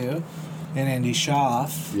listened to, and Andy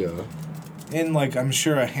Schaaf, Yeah. and like I'm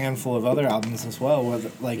sure a handful of other albums as well. Where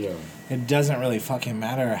like Yeah. it doesn't really fucking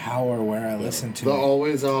matter how or where I listen to The it.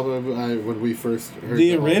 Always album, when we first heard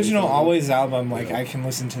The original album. Always album, like Yeah. I can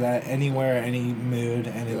listen to that anywhere, any mood,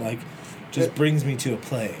 and it like just brings me to a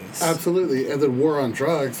place. Absolutely. And then War on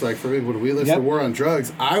Drugs, like for me, when we listened Yep. to War on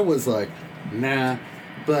Drugs, I was like, nah.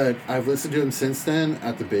 But I've listened to him since then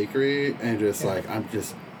at the bakery, and just like, I'm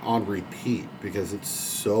just on repeat because it's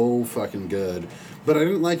so fucking good. But I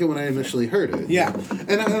didn't like it when I initially heard it. Yeah.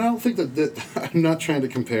 And I don't think that I'm not trying to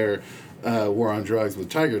compare War on Drugs with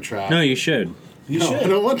Tiger Trap. No, you should. You No, should. I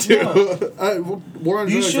don't want to. No. War on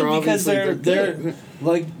You Drugs should are because obviously they're good.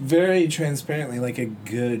 like very transparently like a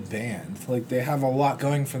good band. Like they have a lot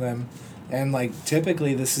going for them, and like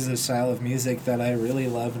typically this is a style of music that I really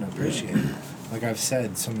love and appreciate. Like I've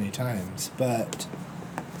said so many times, but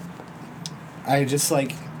I just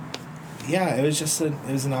like, yeah, it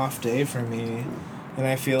was an off day for me, and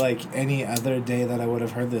I feel like any other day that I would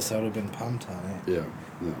have heard this, I would have been pumped on it. Yeah.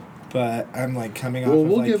 No. But I'm like coming off Well, of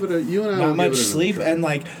we'll like give it a. You and I not will much give it another sleep, try. and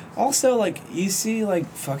like also like you see like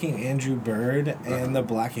fucking Andrew Bird and the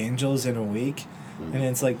Black Angels in a week, and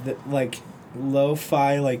it's like the like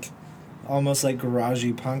lo-fi like almost like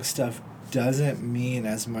garagey punk stuff doesn't mean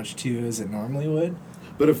as much to you as it normally would.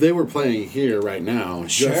 But if they were playing here right now,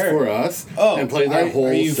 just Sure. for us, Oh, and play that whole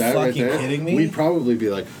are you set right fucking there, kidding me? we'd probably be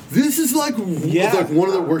like, "This is like, Yeah. like one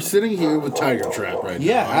of the. We're sitting here with Tiger Trap right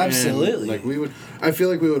Yeah, now." and, absolutely. like we would, I feel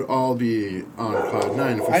like we would all be on Cloud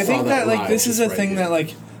 9 if we I saw think that like live this is just a right thing here. that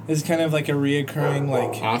like is kind of like a reoccurring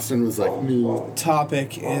like Austin was like, "No."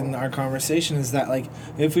 topic in our conversation is that like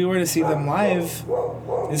if we were to see them live,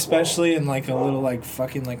 especially in like a little like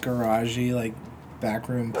fucking like garagey like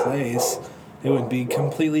backroom place, it would be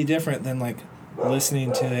completely different than like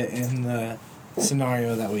listening to it in the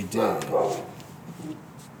scenario that we did.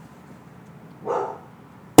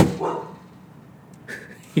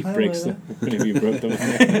 He breaks the. Maybe you broke the one. I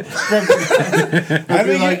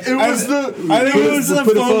think like, it was I think it was the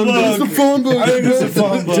phone It was the book. phone book. I think it was the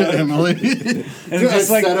phone book. To Emily. And I just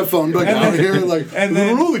like set a phone book and out then- here like, and I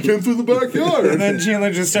then- don't know, they came through the backyard. and then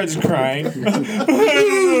Chandler just starts crying.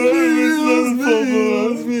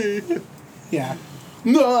 Yeah.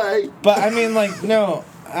 No. But I mean, like, no,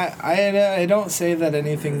 I don't say that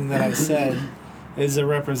anything that I've said is a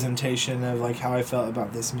representation of like how I felt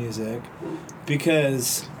about this music,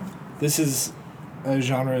 because this is a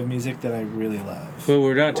genre of music that I really love. But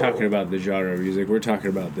we're not talking about the genre of music. We're talking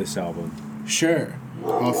about this album. Sure,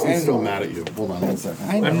 Austin's And- still mad at you. Hold on one second.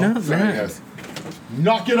 I know. I'm not Sorry, mad. guys.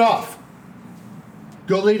 Knock it off.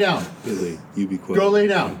 Go lay down. Billy, you be quiet. Go lay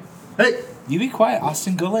down. Hey, You be quiet,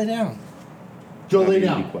 Austin. Go lay down. go lay Be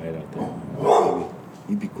down. quiet out there.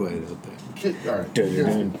 You be quiet out there. Kid, all right. Dun Here.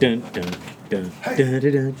 dun dun dun dun dun dun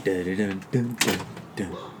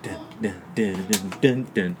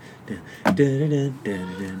dun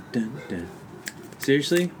dun dun dun.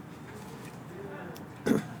 Seriously?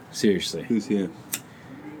 Seriously. Who's here?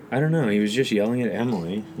 I don't know. He was just yelling at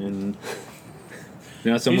Emily, and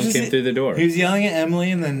now someone He came just- through the door. He was yelling at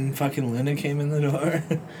Emily, and then fucking Luna came in the door.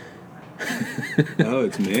 Oh,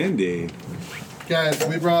 it's Mandy. Guys,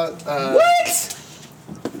 we brought. What?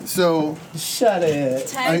 So Shut it.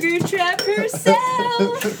 Tiger Trap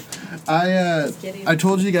herself. I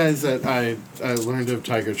told you guys that I learned of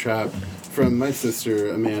Tiger Trap from my sister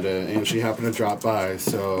Amanda, and she happened to drop by.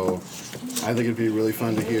 So I think it'd be really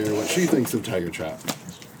fun to hear what she thinks of Tiger Trap.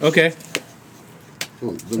 Okay.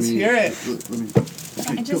 Well, let Let's hear it. Let me.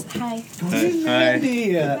 I just hi. Hi.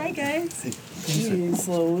 Mandy. Hi guys. Jeez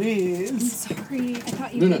Louise. Sorry, I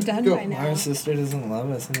thought you Luna, were done go. by now. Our sister doesn't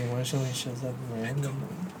love us anymore. She only shows up randomly.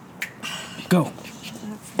 Go.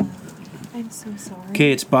 That's not- I'm so sorry.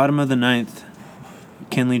 Okay, it's bottom of the ninth.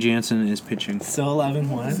 Kenley Jansen is pitching. Still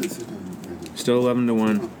 11-1. Sit down. Still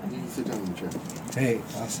 11-1. Sit down in the chair. Hey,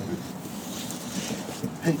 awesome.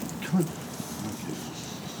 Hey, come on. Okay.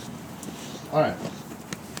 All right.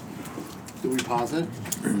 Did we pause it?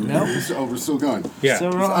 Nope. Oh, we're still going. Yeah. So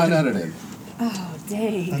It's we're on. unedited. Oh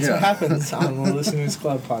dang. That's Yeah. what happens on the Listeners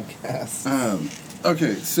Club podcast.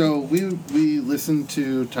 Okay, so we listened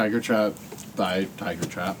to Tiger Trap by Tiger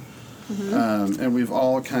Trap, and we've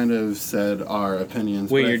all kind of said our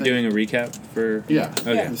opinions. Wait, but I you're think- doing a recap for? Yeah.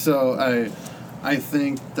 Okay. Yeah. So I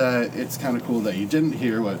think that it's kind of cool that you didn't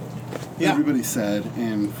hear what Yeah. everybody said,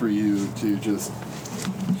 and for you to just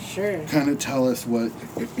Sure. kind of tell us what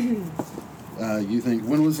you think.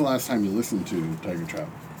 When was the last time you listened to Tiger Trap?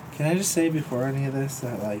 Can I just say before any of this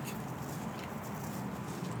that, like,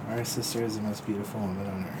 our sister is the most beautiful woman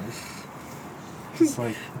on earth? Just,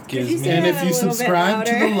 like, gives you me... say And that if a you little bit subscribe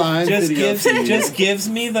to the louder? live video feed, just gives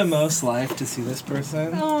me the most life to see this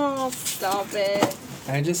person. Oh, stop it.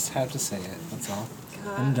 I just have to say it. That's all.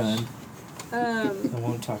 I'm Gosh. done. I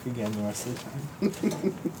won't talk again the rest of the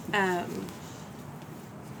time.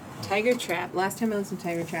 Tiger Trap. Last time I listened to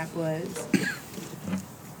Tiger Trap was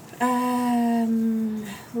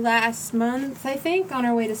last month, I think, on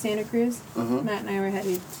our way to Santa Cruz. Uh-huh. Matt and I were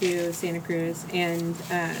headed to Santa Cruz, and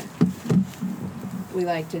we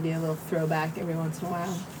like to do a little throwback every once in a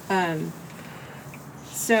while.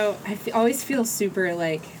 So I always feel super,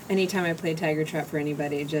 like, anytime I play Tiger Trap for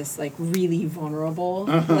anybody, just, like, really vulnerable.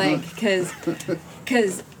 Like, because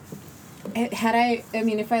had I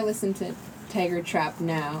mean, if I listened to Tiger Trap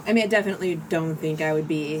now, I mean, I definitely don't think I would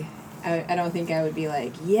be, I don't think I would be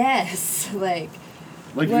like, yes, like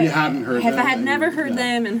if you hadn't heard them. If I had never heard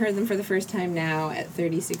them and heard them for the first time now at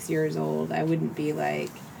 36 years old, I wouldn't be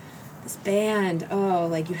like, this band, oh,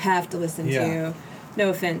 like, you have to listen to. No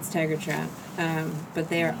offense, Tiger Trap, but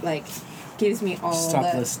they're like, gives me all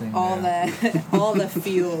the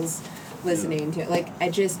feels listening to it. Like, I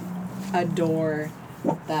just adore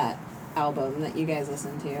that album that you guys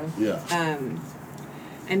listen to. Yeah.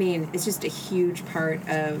 I mean, it's just a huge part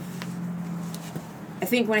of. I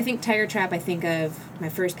think when I think Tiger Trap, I think of my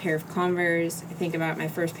first pair of Converse. I think about my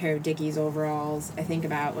first pair of Dickies overalls. I think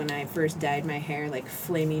about when I first dyed my hair like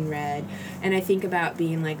flaming red, and I think about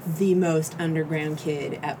being like the most underground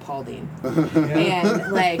kid at Paulding,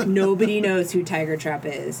 and like nobody knows who Tiger Trap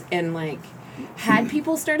is, and like had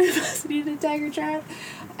people started listening to Tiger Trap,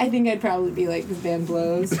 I think I'd probably be like, this band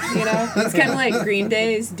blows, you know? It's kind of like Green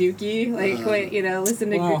Day's Dookie, like, wait, you know,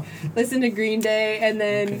 listen to Green Day, and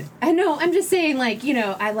then, I know, I'm just saying, like, you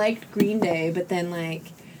know, I liked Green Day, but then, like,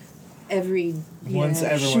 every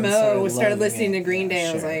schmo started listening to Green Day,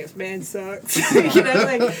 I was like, this band sucks. You know,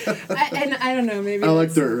 like, I don't know, maybe I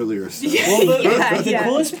like their earlier stuff. Well, the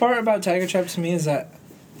coolest part about Tiger Trap to me is that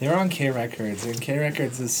they're on K Records, and K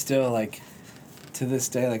Records is still, like, to this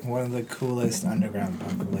day, like, one of the coolest underground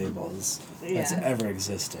punk labels that's ever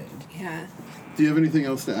existed. Yeah. Do you have anything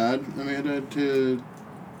else to add, Amanda, to...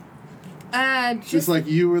 just like,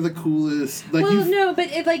 you were the coolest... Like, well, no,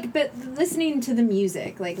 but but listening to the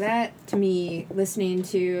music, like, that, to me, listening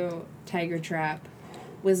to Tiger Trap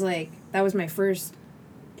was, like, that was my first,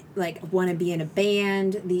 like, want to be in a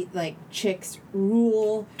band, the, like, Chicks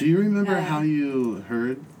Rule. Do you remember how you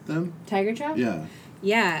heard them? Tiger Trap? Yeah.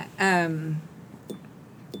 Yeah,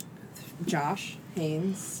 Josh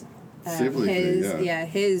Haynes.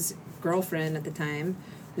 His girlfriend at the time,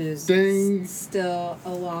 who's still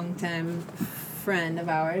a longtime friend of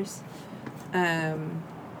ours,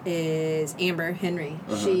 is Amber Henry.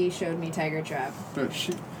 She showed me Tiger Trap.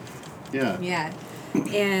 Yeah.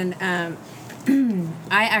 And I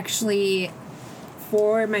actually,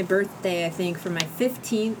 for my birthday, I think for my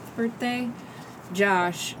 15th birthday,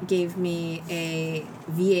 Josh gave me a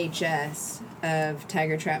VHS of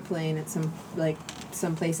Tiger Trap playing at some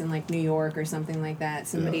place in like New York or something like that.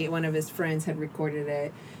 One of his friends had recorded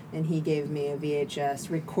it, and he gave me a VHS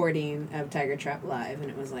recording of Tiger Trap live,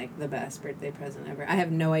 and it was like the best birthday present ever. I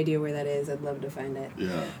have no idea where that is. I'd love to find it.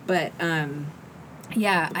 Yeah. But I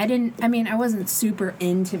wasn't super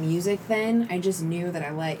into music then. I just knew that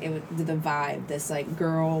I liked it, the vibe, this like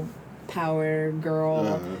girl power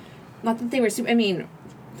girl. Not that they were super. I mean,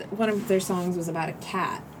 one of their songs was about a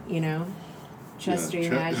cat, you know? Trust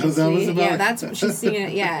your majesty. That's what she's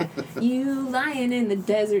singing. Yeah. You lying in the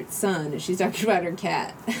desert sun. She's talking about her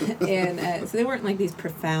cat. And so they weren't like these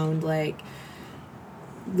profound, like,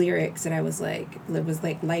 lyrics that I was like, it was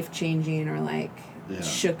like life changing or like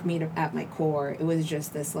shook me at my core. It was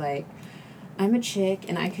just this, like, I'm a chick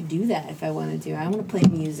and I could do that if I wanted to. I want to play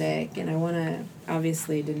music and I want to,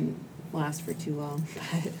 obviously didn't last for too long.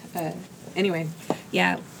 Anyway,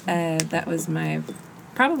 that was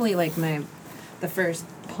probably like the first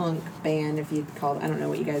punk band, if you'd call it. I don't know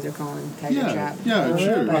what you guys are calling Tiger Trap. Yeah,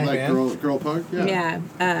 sure. Like girl punk. Yeah.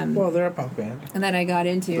 Yeah. Well, they're a punk band. And that I got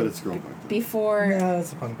into. But it's girl punk. Before. Yeah,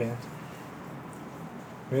 that's a punk band.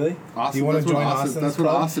 Really? Austin, do you want to join Austin's That's club?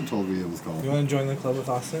 what Austin told me it was called. You want to join the club with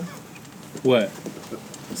Austin? What?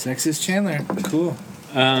 Sexist Chandler. Cool.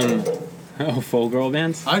 Full girl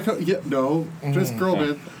bands? Just girl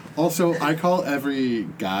band. Also, I call every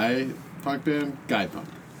guy punk band guy punk.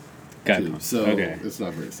 Guy punk. So okay. It's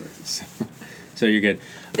not very sexist. So you're good.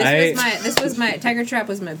 This was my Tiger Trap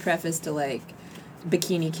was my preface to like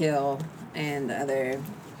Bikini Kill and the other.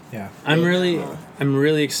 Yeah. I'm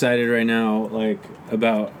really excited right now, like,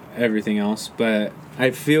 about everything else, but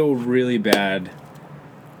I feel really bad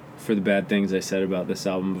for the bad things I said about this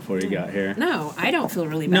album before you got here. No, I don't feel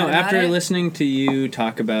really bad No, about after it. listening to you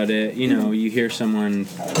talk about it, you know, you hear someone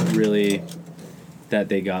really that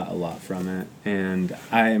they got a lot from it, and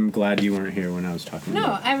I am glad you weren't here when I was talking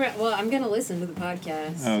about it. I'm going to listen to the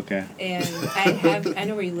podcast. Oh, okay. And I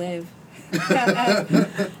know where you live.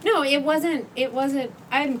 No, it wasn't,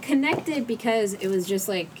 I'm connected because it was just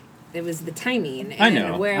like, it was the timing. I and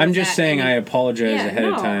know. where I'm was just that, saying and I apologize Yeah, ahead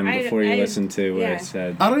of no, time before you I- listen to what I yeah.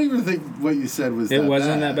 said. I don't even think what you said was. It that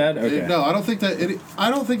wasn't bad. that bad? Okay. No, I don't think that. I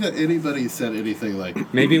don't think that anybody said anything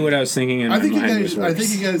like. Maybe what I was thinking in my I think you mind guys. was I worse.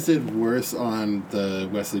 think you guys did worse on the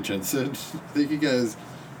Wesley Jensen. I think you guys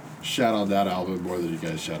shout on that album more than you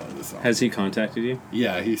guys shout on this album. Has he contacted you?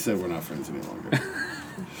 Yeah, he said we're not friends any longer.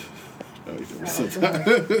 No, he never said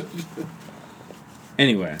that.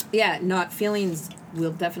 Anyway, Yeah, not feelings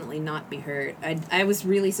will definitely not be hurt. I was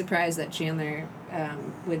really surprised that Chandler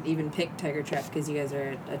would even pick Tiger Trap because you guys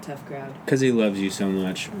are a tough crowd. because he loves you so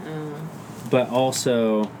much. But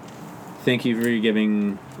also, thank you for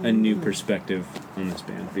giving a new perspective on this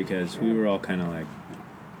band because we were all kind of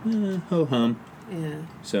like, ho hum. Yeah.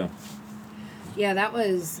 So, Yeah, that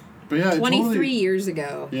was But yeah, 23 years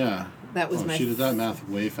ago. Yeah. That was Oh, my she did that math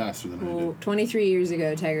way faster than I Well, did. 23 years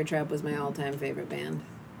ago, Tiger Trap was my all-time favorite band.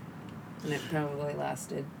 And it probably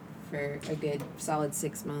lasted for a good solid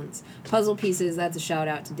 6 months. Puzzle Pieces, that's a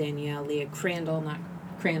shout-out to Danielle Leah Crandall, not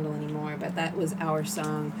Crandall anymore, but that was our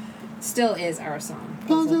song. Still is our song.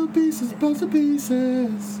 Puzzle pieces, puzzle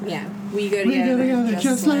pieces. Yeah, we go We go together, together just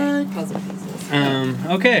just like like- Puzzle Pieces.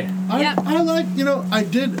 okay. Yep. I like,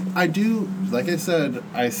 I do, like I said,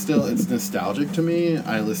 it's nostalgic to me.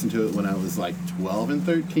 I listened to it when I was like 12 and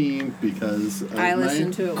 13 because of I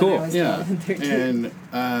listened to it Cool. when I was 12 and 13.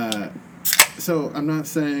 And, so I'm not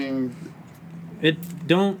saying,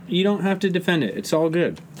 You don't have to defend it. It's all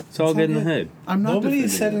good. It's all good in the head. I'm not Nobody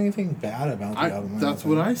defending said it. anything bad about the album. That's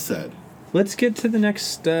what I said. Let's get to the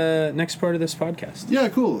next part of this podcast. Yeah,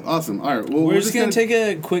 cool. Awesome. All right. Well, We're just gonna take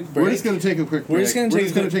a quick break. We're just going to take a quick break. We're just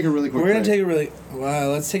gonna take a really quick We're gonna break. take a really.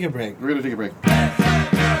 Well, let's take a break. We're going to take a break.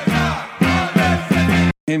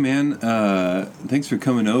 Hey man, thanks for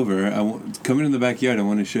coming over. Coming in the backyard, I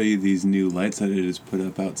want to show you these new lights that I just put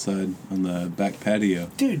up outside on the back patio.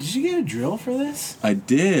 Dude, did you get a drill for this? I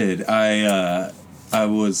did. I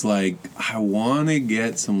was like, I want to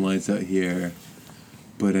get some lights out here,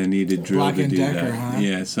 but I need a drill Black to and do Decker, that. huh?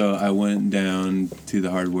 Yeah, so I went down to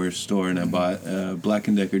the hardware store and I bought a Black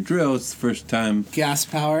and Decker drill. It's the first time. Gas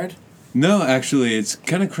powered. No, actually, it's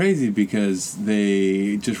kind of crazy because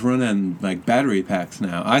they just run on like battery packs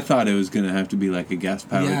now. I thought it was going to have to be like a gas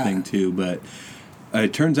powered Yeah. thing too, but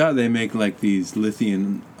it turns out they make like these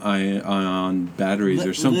lithium ion batteries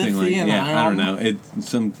or something like Lithium I don't ion? know. It's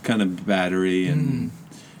some kind of battery and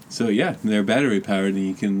so yeah, they're battery powered and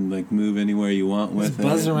you can like move anywhere you want with Just it.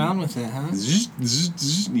 buzz around with it, huh? Zzz, zzz,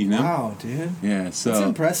 zzz, you know? Wow, dude. Yeah, That's so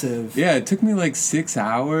impressive. yeah, it took me like 6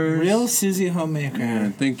 hours. Real Susie homemaker. Yeah,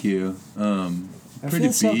 thank you. I Pretty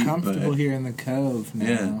feel so beat, comfortable but- here in the cove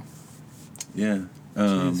now. Yeah.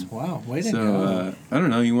 Jeez, wow, way to go. So I don't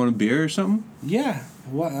know. You want a beer or something? Yeah.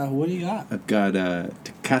 What do you got? I've got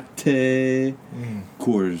Tecate,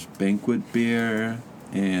 Coors Banquet beer,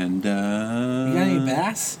 and You got any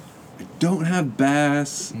Bass? I don't have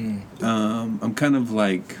Bass. I'm kind of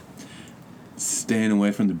like staying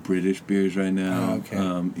away from the British beers right now.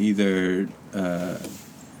 Oh, okay. Either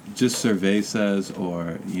just cervezas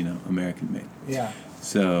or American made. Yeah.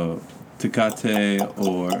 So Tecate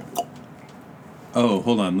or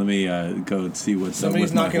hold on, let me go see what's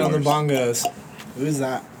Somebody's up with knocking my on the horse. bongos. Who's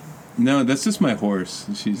that? No, that's just my horse.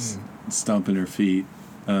 She's stomping her feet.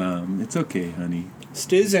 It's okay, honey.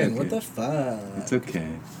 Susan, Okay. what the fuck? It's okay.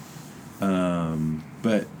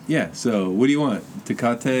 But yeah, so what do you want?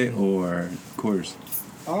 Tecate or Coors?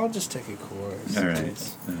 I'll just take a course. All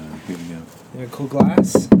right. Here we go. In a cool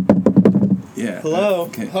glass. Yeah. Hello.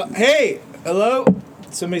 Okay. Hey, hello.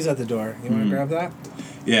 Somebody's at the door. You want to grab that?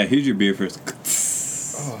 Yeah, here's your beer first.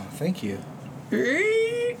 Oh, thank you.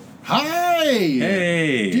 Hi!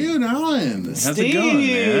 Hey. Dude, Alan! How's it going,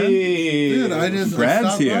 man? Dude, I Brad's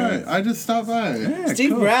stopped here. by. I just stopped by. Yeah,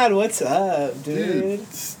 Steve cool. Brad, what's up, dude? Dude,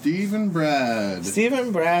 Stephen Brad.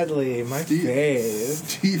 Steven Bradley, my fave.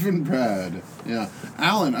 Stephen Brad. Yeah.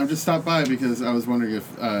 Alan, I just stopped by because I was wondering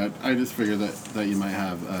if, I just figured that you might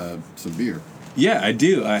have some beer. Yeah, I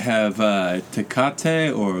do. I have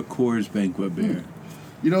Tecate or a Coors Banquet beer.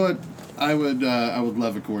 You know what? I would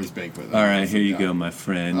love a Coors Banquet. All right, here you go, my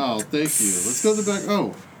friend. Oh, thank you. Let's go to the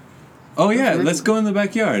back. Oh yeah, let's go in the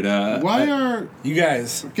backyard. Why are... You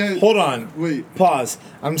guys, Okay. hold on. Wait. Pause.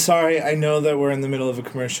 I'm sorry. I know that we're in the middle of a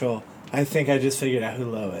commercial. I think I just figured out who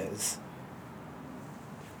Lo is.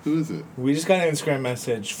 Who is it? We just got an Instagram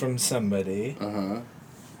message from somebody. Uh-huh.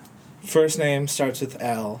 First name starts with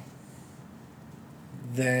L.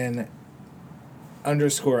 Then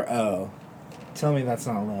 _O. Tell me that's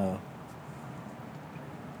not Lo.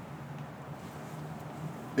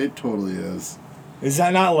 It totally is. Is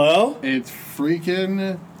that not Lo? It's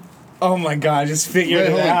freaking Oh my god, just figured Wait,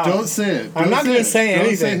 it hold on. out. Don't say it. I'm Don't not gonna it. say Don't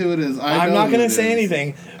anything. say who it is. I'm not gonna say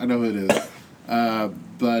anything. I know who it is.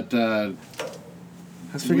 But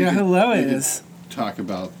Let's figure out how low it we is. could talk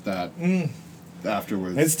about that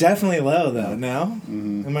afterwards. It's definitely low though. No,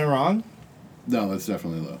 am I wrong? No, it's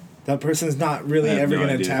definitely low. That person's not really I have ever no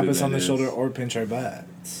gonna idea tap who us on that the is. shoulder or pinch our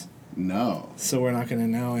butts. No. So we're not gonna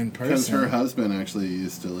know in person. Because her husband actually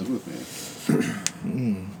used to live with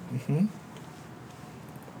me.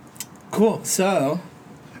 Cool. So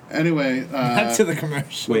Anyway, back to the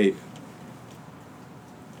commercial. Wait.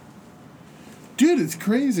 dude, it's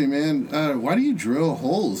crazy, man. Why do you drill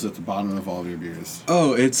holes at the bottom of all of your beers?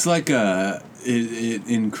 Oh, it's like it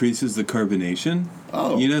increases the carbonation.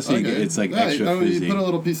 Oh, You know, so you get, okay. it's like Yeah, extra fizzy. you put a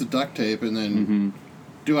little piece of duct tape and then.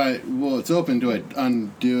 Well, it's open. Do I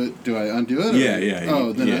undo it? Or- Yeah, yeah,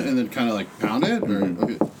 Oh, then yeah. and then kind of like pound it, or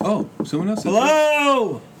okay. Oh, someone else. is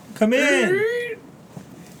Hello. Come in. there.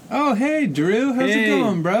 Oh, hey, Drew. How's it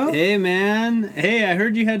going, bro? Hey, man. Hey, I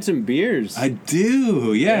heard you had some beers. I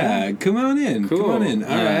do, yeah. Yeah. Come on in. Come Cool. on in. All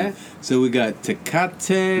right. So we got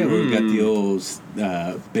Tecate, we got the old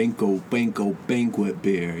Banco banquet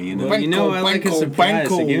beer, you know. Well, you know, I like a surprise,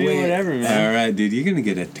 so give me whatever, man. All right, dude, you're gonna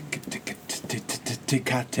get a Tecate.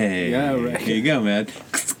 Yeah, right. Here you go, man.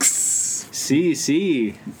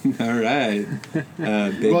 See. All right.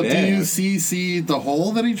 Well, do you see the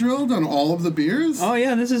hole that he drilled on all of the beers? Oh,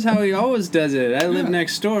 yeah, this is how he always does it. I live Yeah.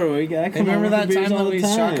 next door. I come Remember over that for beers time all that the we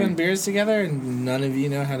time. shotgun beers together and none of you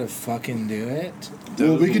know how to fucking do it?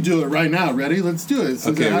 Well, we could do it right now. Ready? Let's do it.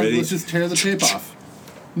 Okay, ready? Let's just tear the tape off.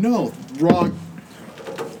 No, wrong.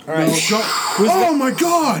 All right. No, oh my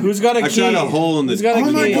god! Who's got a I key? shot a hole in the Who's got a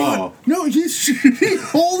Oh my key? god! wall. No, he's shooting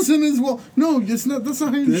holes in his wall. No, it's not. That's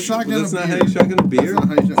not how you shotgun That's a not beer. how you shotgun a beer. That's not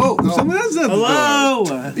how you shotgun- Oh, someone else at the door.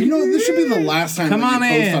 Hello. You know, this should be the last time Come that on you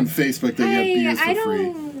post in. on Facebook that you have beers for I free.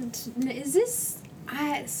 don't. Is this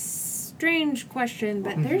a strange question?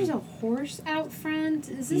 But there's a horse out front.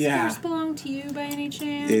 Does this Yeah. horse belong to you by any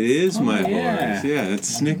chance? It is my yeah. horse. Yeah, it's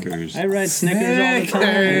Snickers. I ride Snickers all the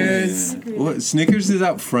time. Snickers. What? Snickers is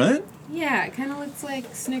out front? Yeah, it kind of looks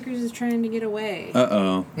like Snickers is trying to get away.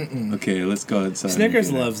 Uh-oh. Okay, let's go outside. Snickers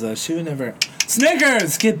and get it. loves us. She would never.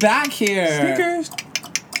 Snickers, get back here. Snickers.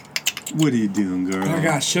 What are you doing, girl? Oh my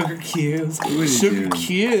gosh, sugar cubes. are you Sugar doing?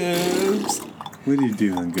 cubes. What are you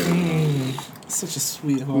doing, girl? Such a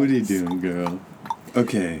sweet horse. What are you doing, girl?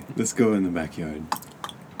 Okay, let's go in the backyard.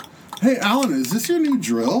 Hey, Alan, is this your new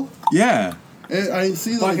drill? Yeah. I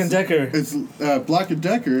see that Black it's- and Decker. It's Black and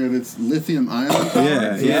Decker, and it's lithium ion powered.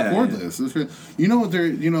 Yeah, so yeah. cordless. It's great. You know what they're.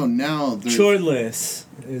 You know now they're Chordless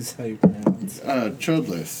is how you pronounce it.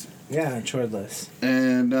 chordless. Yeah, chordless.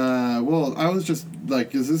 And well, I was just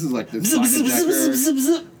like, 'cause this is like this Black and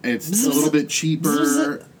Decker. It's a little bit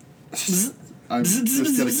cheaper. I'm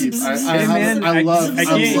just gonna keep. Hey, man, I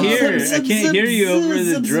can't hear you over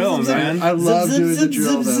the drill, man. I love doing the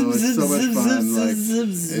drill though. It's so much fun. Like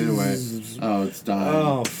anyway, oh, it's dying.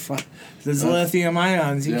 Oh, fuck. There's lithium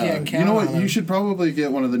ions. You can't count You know what? on You them. should probably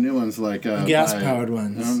get one of the new ones, like Gas-powered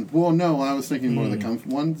ones. Well, no, I was thinking more of the comfort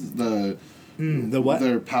ones. The what?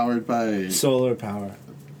 They're powered by. Solar power.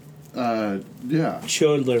 Yeah.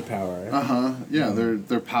 Chodler power. Yeah,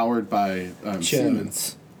 they're powered by Siemens.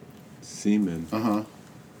 Chodes. Semen.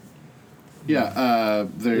 Yeah.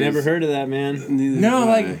 There's Never heard of that, man. Neither No, have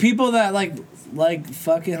I. like people that like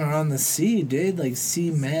fucking are on the sea, dude. Like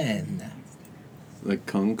seamen. Like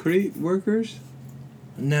concrete workers?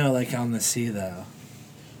 No, like on the sea though.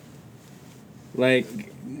 Like,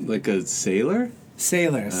 Like a sailor?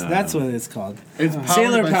 Sailors. That's what it's called. It's powered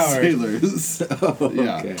Sailor by powered. sailors. Oh,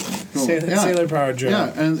 Yeah. okay. Cool. Sailor power drill.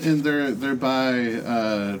 Yeah, and they're by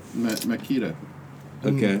Makita.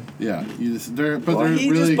 Okay. Yeah, they're Well, he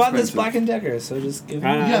really just bought this expensive. Black and Decker, so just give him.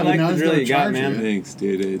 I Yeah, but like now the he's drill gonna you got, charge man. you. Thanks,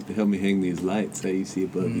 dude. It helped me hang these lights that you see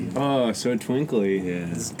above you. Oh, so twinkly. Yeah.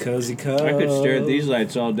 It's cozy code. I could stare at these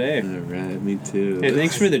lights all day. All right, me too. Hey,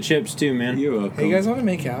 thanks for the chips too, man. You're welcome. Hey, you guys want to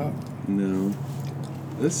make out? No.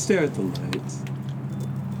 Let's stare at the lights.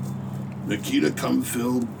 Makita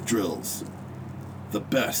cum-filled drills, the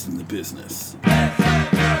best in the business.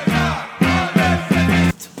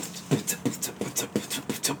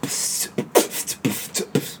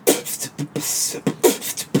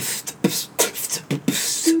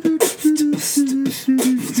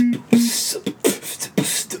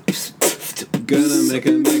 Gonna make a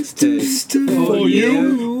mixtape For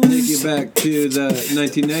you. Thank you back to the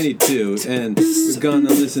 1992, and we're gonna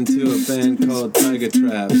listen to a band called Tiger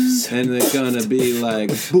Trap, and they're gonna be like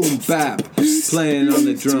boom bap, playing on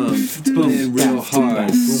the drums, playing real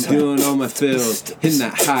hard, doing all my fills, hitting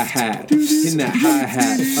that hi-hat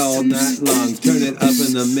all night long. Turn it up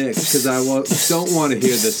in the mix, cause I don't want to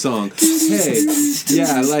hear the song. Hey,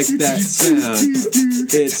 yeah, I like that sound.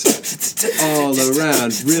 It's all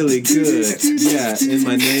around really good. Yeah, in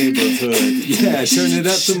my neighborhood. Yeah, turn it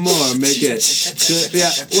up some more, make it.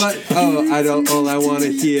 Yeah, what? Oh, all I want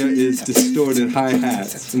to hear is distorted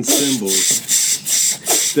hi-hats and cymbals.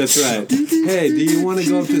 That's right. Hey, do you want to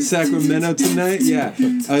go up to Sacramento tonight? Yeah,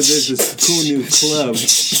 there's this cool new club.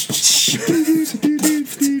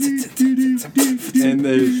 And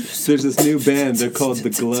there's this new band. They're called The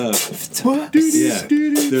Glove. What? Yeah,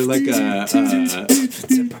 they're like a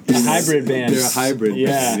hybrid band. They're a hybrid Yeah.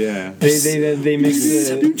 band. Yeah. They mix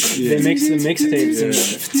the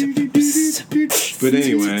mixtapes. But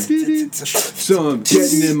anyway, so I'm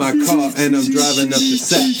getting in my car and I'm driving up the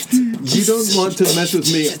set. You don't want to mess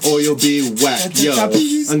with me or you'll be whacked, yo.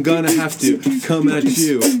 I'm gonna have to come at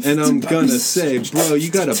you and I'm gonna say, bro, you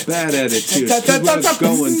got a bad attitude. 'Cause we're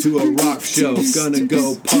going to a rock show, gonna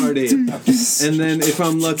go party. And then if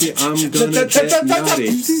I'm lucky, I'm gonna get naughty.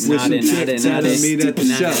 With some chicks that I meet at the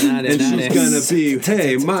show. And she's gonna be,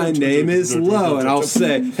 hey, my name is Lo. And I'll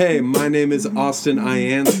say, hey, my name is Austin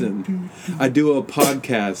Ianson. I do a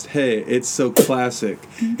podcast. Hey, it's so classic.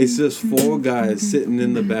 It's just 4 guys sitting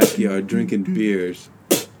in the backyard drinking beers.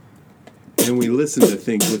 And we listen to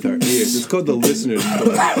things with our ears. It's called the Listener's Club.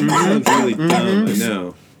 It sounds really dumb, I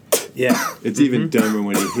know. Yeah. It's even dumber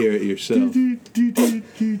when you hear it yourself. And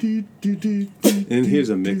here's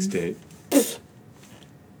a mixtape.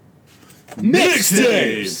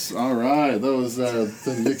 Mixtapes! Alright, that was the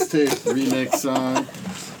mixtape remix song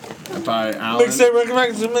by Alan.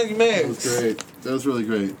 Mixtape. That was great. That was really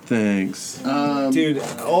great. Thanks. Dude,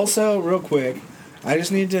 also, real quick, I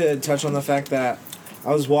just need to touch on the fact that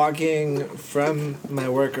I was walking from my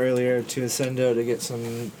work earlier to Ascendo to get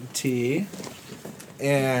some tea,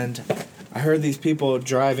 and I heard these people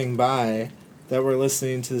driving by that were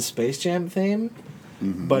listening to the Space Jam theme,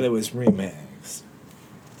 but it was remixed.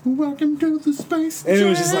 Welcome to the Space Jam. And it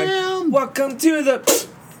was just like, welcome to the,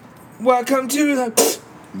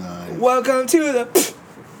 Nice. welcome to the,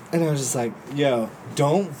 and I was just like, yo,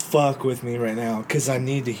 don't fuck with me right now, because I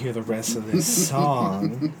need to hear the rest of this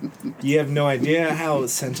song. You have no idea how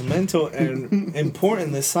sentimental and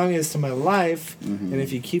important this song is to my life, and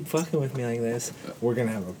if you keep fucking with me like this, we're going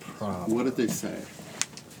to have a problem. What did they say?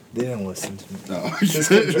 They didn't listen to me. No, Just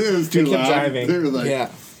kept, it was too they kept loud. driving. They were like, yeah.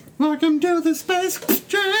 welcome to the Space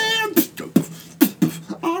Jam.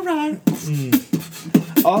 All right.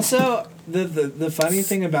 Also, the funny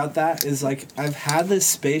thing about that is, like, I've had this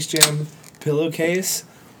Space Jam pillowcase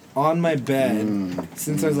on my bed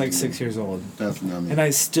since I was like 6 years old, That's numbing. and I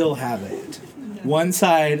still have it. One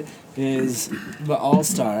side is the All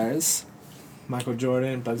Stars, Michael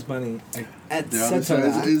Jordan, Bugs Bunny, The other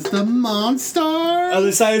etc. side is the Monster.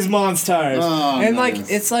 Other side is Monstars. Oh, And nice. like,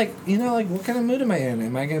 it's like, you know, like, what kind of mood am I in?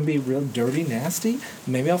 Am I gonna be real dirty, nasty?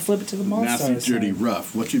 Maybe I'll flip it to the Monstars. Nasty, dirty, side.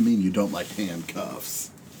 rough. What you mean you don't like handcuffs?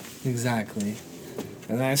 Exactly.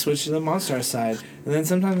 And then I switch to the Monster side. And then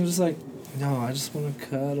sometimes I'm just like, no, I just want to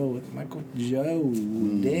cuddle with Michael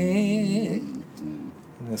Jordan. And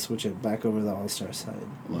I switch it back over to the All-Star side.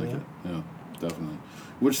 I like you know? it. Yeah, definitely.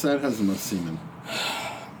 Which side has the most semen?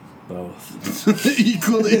 Both.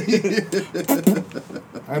 Equally.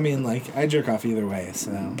 I mean, like, I jerk off either way,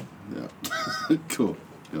 so. Yeah. Cool.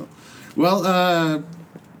 Yeah. Well,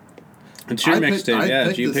 It's your I picked- mixtape, I yeah.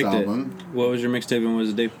 picked You this picked album. it. What was your mixtape and what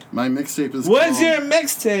was the date? my mixtape is What's called, your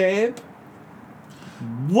mixtape?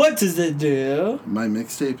 What does it do? My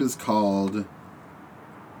mixtape is called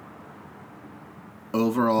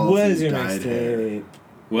Overalls What and is your Dyed Hair. mixtape?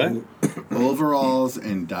 What? Overalls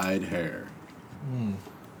and Dyed Hair.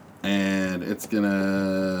 And it's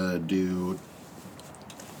gonna do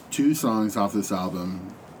 2 songs off this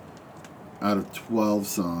album out of 12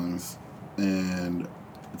 songs, and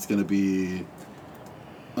it's gonna be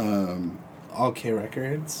All K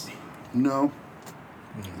Records. no,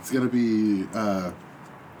 it's gonna be Would have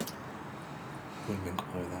been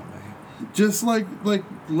cooler that way. just like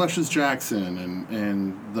Luscious Jackson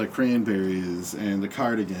and the Cranberries and the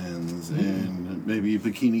Cardigans and maybe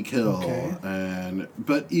Bikini Kill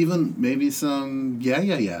but even maybe some yeah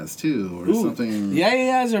too or something. Yeah,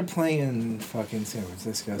 you guys are playing fucking San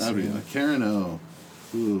Francisco. That'd be soon. like Karen O.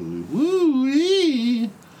 Ooh, woo-wee.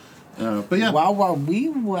 But yeah. Wow, wow, wee,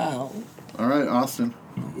 wow. All right, Austin.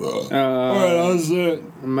 Alright, how's it?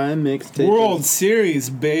 My mixtape. World Series,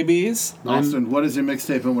 babies. Austin, what is your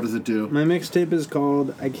mixtape and what does it do? My mixtape is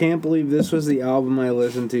called "I Can't Believe This Was the Album I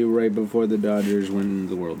Listened to Right Before the Dodgers Win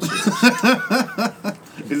the World Series."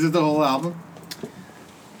 Is it the whole album?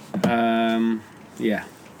 Yeah.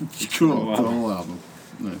 Cool. Oh, wow. The whole album.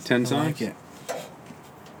 Nice. 10 I songs. like it.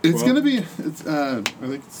 It's 12? gonna be. It's. I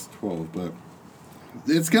think it's 12, but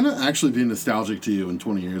it's gonna actually be nostalgic to you in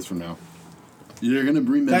 20 years from now. You're gonna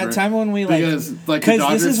remember That time when we like, because the 'cause this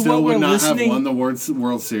Dodgers is still what we're would not have listening- won the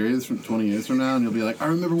World Series from 20 years from now, and you'll be like, I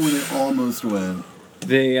remember when they almost went.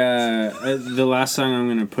 They the last song I'm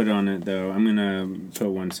gonna put on it though, I'm gonna put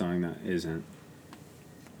one song that isn't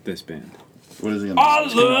this band. What is it gonna I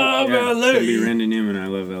be? love Yeah, it's gonna be LA. Randy Newman. I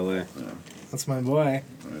love LA. That's my boy.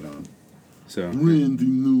 Right on. So Randy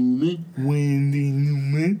Newman, Wendy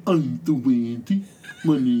Newman. I'm the Wendy.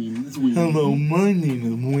 My name is Wendy. Hello, my name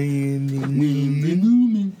is Wendy Wendy Newman.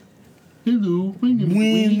 Newman. Hello, my name is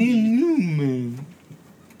Wendy Newman.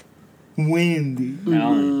 Wendy.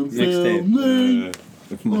 Alan, mixtape.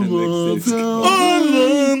 My mixtape's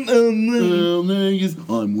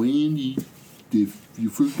I'm Wendy. If you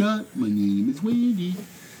forgot, my name is Wendy.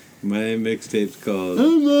 My mixtape's called I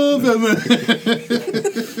love Emma.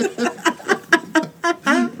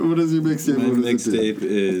 What is your mixtape? My What does it do? mixtape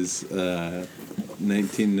is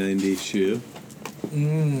 1990 Shoe.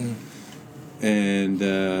 And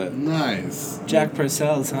Nice. Jack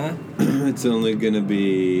Purcell's, huh? it's only going to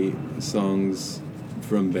be songs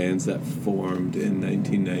from bands that formed in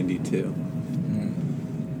 1992.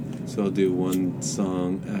 So I'll do one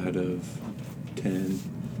song out of 10.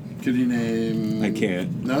 Could you name? I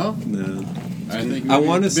can't. No. No. I think. I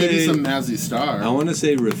wanna maybe say- some Mazzy Star. I want to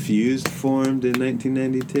say Refused formed in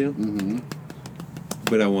 1992, Mm-hmm.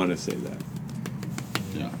 but I want to say that.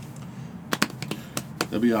 Yeah.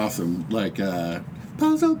 That'd be awesome. Like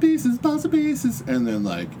puzzle pieces, and then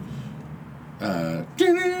like right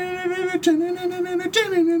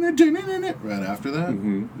after that.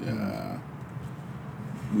 Mhm. Yeah.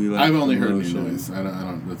 We like I've only heard New Emotion. Noise. I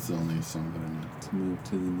don't. That's the only song that I know. Let's move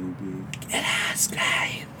to the new beat.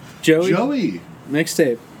 Joey, Joey,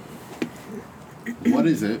 mixtape. what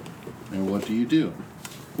is it, and what do you do?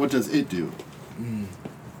 What does it do?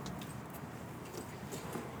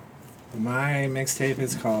 My mixtape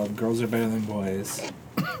is called Girls Are Better Than Boys.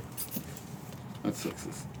 That's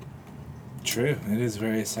sexist. True. It is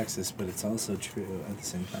very sexist, but it's also true at the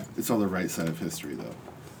same time. It's on the right side of history, though.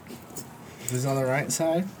 Who's on the right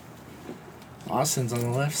side? Austin's on the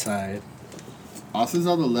left side. Austin's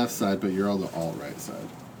on the left side, but you're on the alt-right side.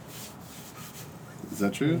 Is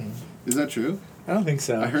that true? Is that true? I don't think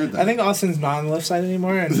so. I heard that. I think Austin's not on the left side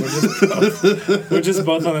anymore, and we're just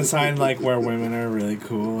both on the side like where women are really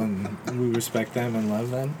cool and we respect them and love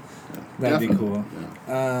them. That'd be Definitely. cool.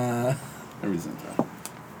 Yeah. I resent that.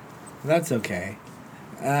 That's okay.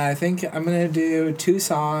 I think I'm gonna do 2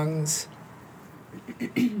 songs.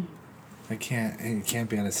 It can't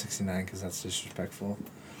be out of 69 because that's disrespectful.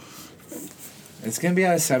 It's gonna be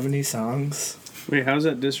out of 70 songs. Wait, how's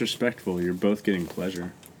that disrespectful? You're both getting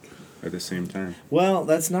pleasure at the same time. Well,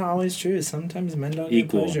 that's not always true. Sometimes men don't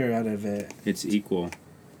Equal. get pleasure out of it. It's equal.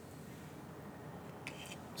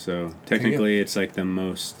 So technically, it's like the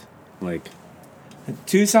most like.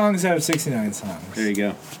 2 songs out of 69 songs. There you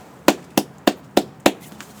go.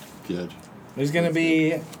 Good. There's gonna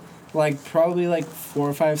be probably 4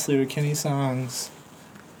 or 5 Sleater Kinney songs,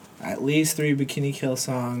 at least 3 Bikini Kill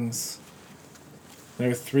songs. There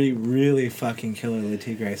are 3 really fucking killer Le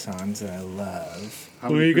Tigre songs that I love. How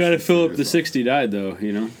Well, many you gotta Christian fill up the singers 60 died though,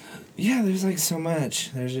 you know. Yeah, there's so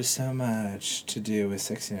much. There's just so much to do with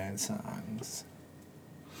 69 songs.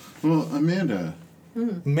 are? Well, Amanda,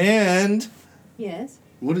 Man, Yes.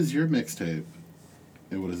 what is your mixtape,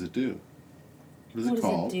 and what does it do? What is What it does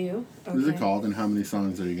called? it do? What is it Okay. called, and how many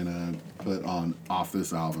songs are you gonna put on off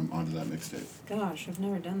this album onto that mixtape? Gosh, I've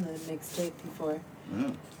never done the mixtape before.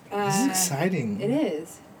 Oh. this is exciting. It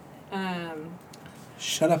is.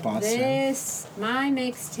 Shut up, Austin. My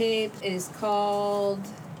mixtape is called.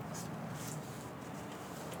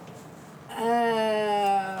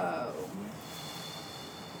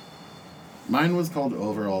 Mine was called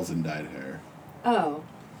Overalls and Dyed Hair. Oh,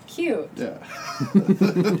 cute. Yeah.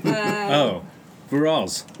 Oh,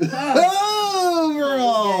 Veralls. Overalls!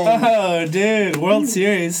 Oh, dude, World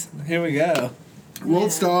Series. Here we go.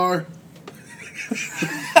 World Star!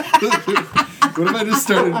 What if I just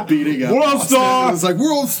started beating up World Austin? Star! It was like,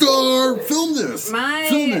 World Star! Film this!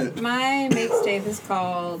 Film it! My mixtape is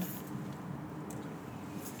called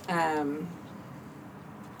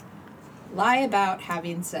Lie About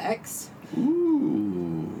Having Sex.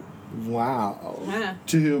 Ooh. Wow. Huh.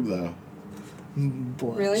 To whom though?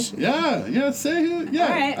 Blush. Really? Yeah. Say who? Yeah, All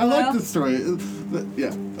right, I like well. this story.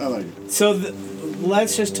 Yeah, I like it. So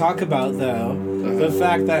let's just talk about though the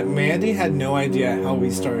fact that Mandy had no idea how we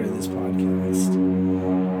started this podcast,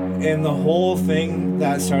 and the whole thing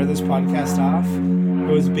that started this podcast off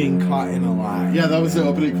was being caught in a lie. Yeah, that was the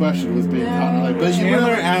opening question. Was being caught in a lie, but you were Chandler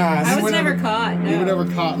never asked. I you was were never caught. No. You were never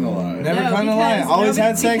caught in a lie. Never No, caught in a lie. because Always nobody-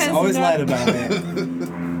 had sex. because Always no- lied about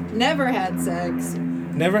it. Never had sex.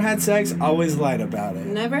 Never had sex. Always lied about it.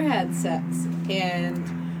 Never had sex.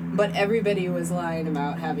 But everybody was lying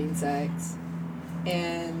about having sex.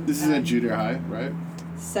 And This is in junior high, right?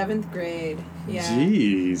 7th grade. Yeah.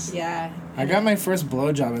 Jeez. Yeah. I got my first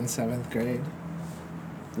blowjob in 7th grade.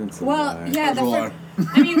 That's a Well, lie. yeah. That's a lie.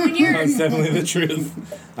 I mean, when you're That's definitely the truth.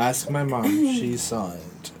 Ask my mom. She saw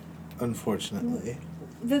it. Unfortunately.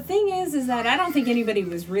 the thing is that I don't think anybody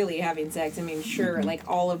was really having sex. I mean, sure, like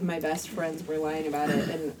all of my best friends were lying about it,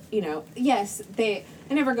 and yes, I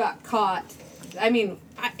never got caught. I mean,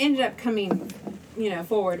 I ended up coming,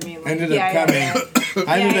 forward. I mean, like, Ended up coming.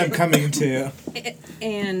 I ended Yeah. up coming too.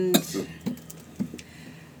 And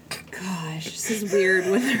gosh, this is weird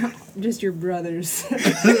when they're just your brothers.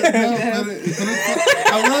 I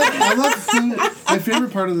love who. My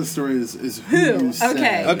favorite part of the story is who. You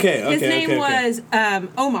said. Okay. His name was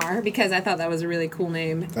Omar, because I thought that was a really cool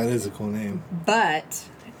name. That is a cool name. But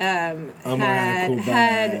Omar had a cool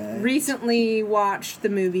had bag. recently watched the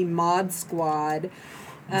movie Mod Squad.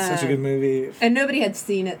 Such a good movie. And nobody had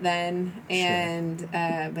seen it then, and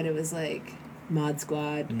but it was like Mod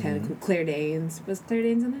Squad, kind of cool. Claire Danes. Was Claire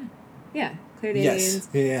Danes in that? Yeah, Claire Danes. Yes.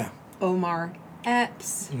 Yeah. Omar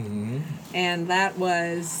Epps. And that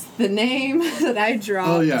was the name that I dropped.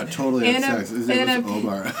 Oh yeah, totally In had a- sex. His in name was a-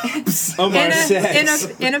 Omar. Omar in sex.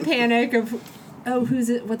 a panic of, who's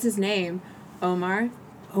it? What's his name? Omar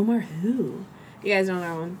who? You guys don't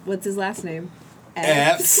know him. What's his last name?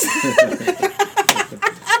 Epps.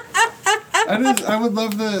 I would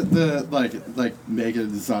love the like Megan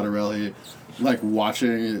Zottarelli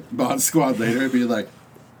watching Mod Squad later and be like,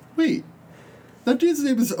 wait, that dude's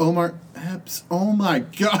name is Omar Epps. Oh my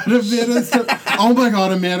god,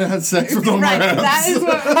 Amanda had sex with Omar Right, Epps. that is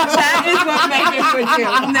what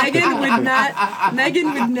Megan would do.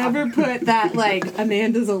 Megan would never put that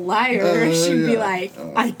Amanda's a liar. She'd be yeah. like,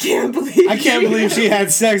 I can't believe she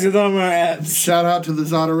had sex with Omar Epps. Shout out to the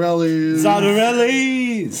Zottarellis.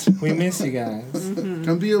 Zottarellis. We miss you guys.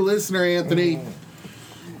 Come be a listener, Anthony.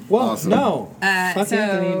 Well, Awesome. no. Fuck so,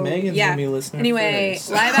 Anthony. Megan's yeah. gonna be a listener. Anyway,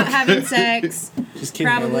 first. lie about having sex. Just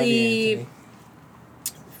kidding. Probably,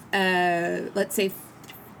 I love you, Anthony.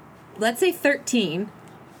 let's say 13.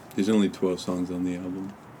 There's only 12 songs on the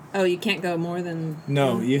album. Oh, you can't go more than.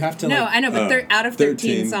 No, you have to. No, I know, but out of 13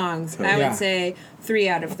 13 songs, total. I Yeah. would say 3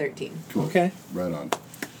 out of 13. Cool. Okay. Right on.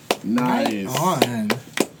 Nice. On.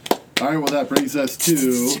 All right, well, that brings us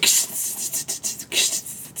to.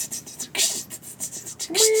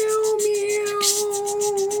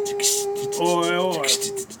 Oi, oi.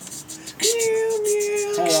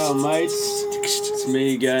 Hello, mates. It's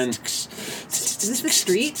me again. Is this the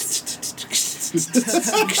streets?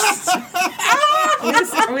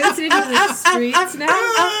 Are we listening to the streets now?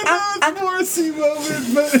 It's Morrissey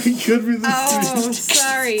moment, but it could be the Oh,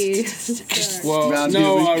 street. sorry. Well, Mountain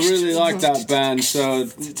no, Dew. I really like that band, so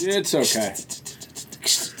it's okay.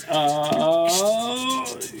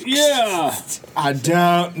 Yeah. I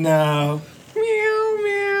don't know.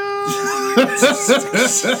 Well,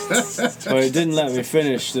 it didn't let me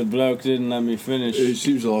finish. The bloke didn't let me finish. It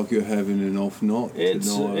seems like you're having an off night.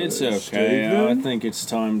 It's tonight, okay. Stephen. I think it's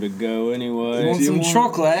time to go anyway. Want some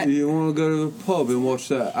chocolate? Do you want to go to the pub and watch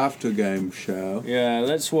that after game show? Yeah,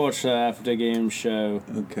 let's watch the after game show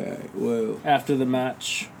Okay, well, after the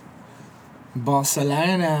match.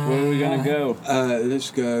 Barcelona. Where are we gonna go?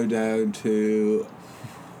 let's go down to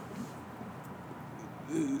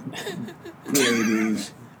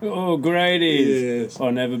Grady's. Oh, Grady's. Yes. Oh,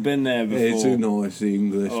 never been there before. It's a nice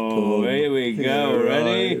English Oh, pub. here we go. Yeah,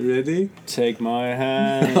 Ready? right. Ready? Take my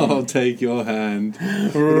hand. I'll take your hand.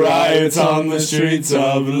 Riots on the streets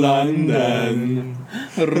of London.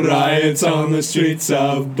 Riots on the streets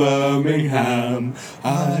of Birmingham.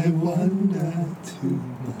 I wonder to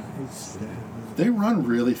myself. They run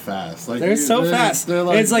really fast. They're so fast.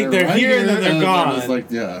 It's like they're right here and then they're gone. It's like,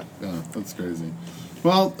 yeah, that's crazy.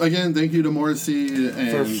 Well, again, thank you to Morrissey and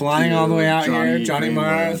For flying to all the way out here, Johnny Greenwood.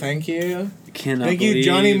 Marr. Thank you. Cannot Thank believe, you,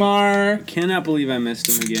 Johnny Marr. Cannot believe I missed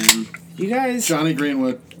him again. You guys. Johnny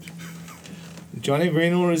Greenwood. Johnny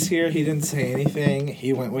Greenwood was here. He didn't say anything.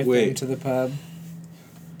 He went with them Wait. to the pub.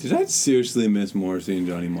 Did I seriously miss Morrissey and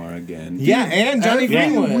Johnny Marr again? Yeah, and Johnny Every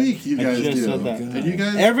Greenwood. week you I guys just do. said that. And you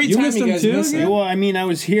guys, Every You time missed you him guys too miss again? it. Well, I mean, I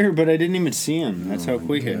was here, but I didn't even see him. That's how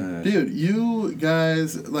quick it. God. dude, you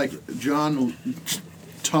guys like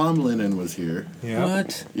Tom Lennon was here. Yeah.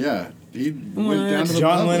 What? Yeah, he went down to the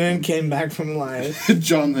John pub. Lennon came back from life.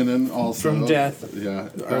 John Lennon also From death. Yeah,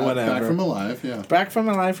 Or whatever. Back from alive. Yeah. Back from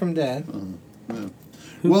alive from dead. Yeah.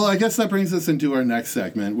 Well, I guess that brings us into our next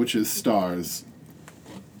segment, which is stars.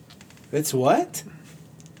 It's what?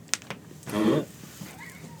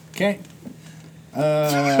 Okay.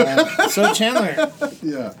 So Chandler,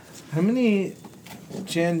 Yeah. how many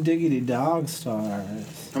Jan Diggity Dog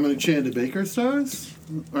stars? How many Chanda Baker stars?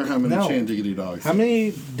 Or how many No. Chan Diggity Dogs? How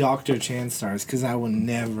many Dr. Chan stars? Because I will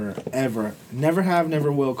never, ever, never have,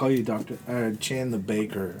 never will call you Dr. Chan the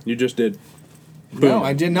Baker. You just did. No, Boom.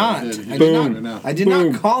 I did not. You did. You I did did right not. now. I did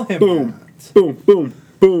Boom. not call him Boom. that. Boom, boom,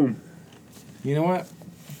 boom. You know what?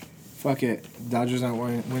 Fuck it. Dodgers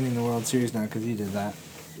aren't winning the World Series now because you did that.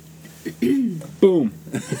 Boom.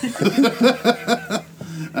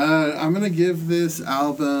 I'm gonna give this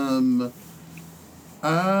album.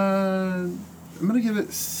 I'm gonna give it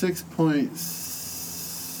 6.6.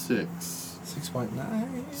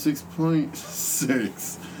 6.9.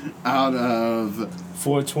 6.6 out of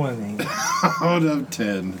 420. out of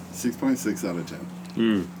 10. 6.6 out of 10.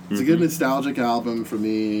 It's a good nostalgic album for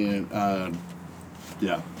me.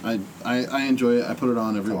 Yeah, I enjoy it. I put it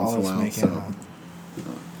on every once in a while. So,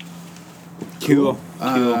 Cool.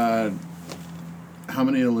 how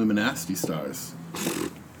many Illuminati stars?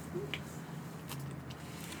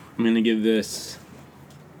 I'm gonna give this.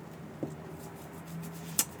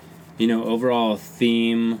 Overall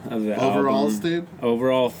theme of the Overall, album. Steve?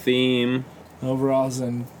 Overall theme Overalls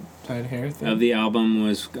and tied hair thing. of the album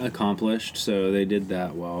was accomplished, so they did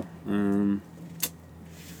that well.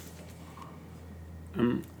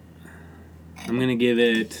 I'm gonna give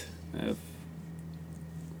it a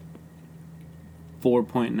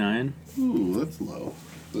 4.9 Ooh, that's low.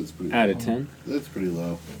 That's pretty out low. of 10. That's pretty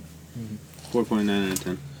low. 4.9 out of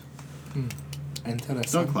 10.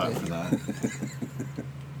 Don't clap for that.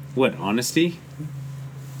 What, honesty?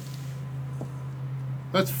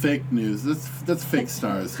 That's fake news. That's fake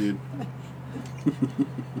stars, dude.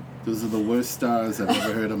 Those are the worst stars I've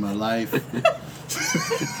ever heard in my life.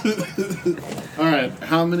 All right,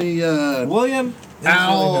 how many William.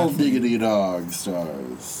 Owl Diggity Dog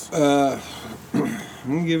stars? I'm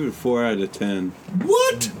gonna give it a 4 out of 10.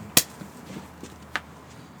 What?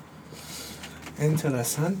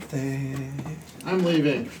 Interesante. I'm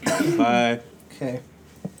leaving. Bye. Okay.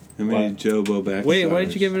 How many What? Jobo back? Wait, why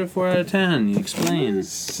did you give it a 4 out of 10? You explain.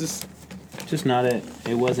 It's Just not it.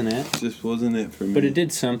 It wasn't it. just wasn't it for me. But it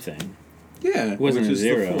did something. Yeah, It wasn't which a is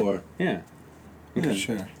zero. The 4. Yeah. Yeah.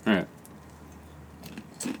 Sure. Alright.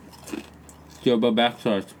 Joe Bo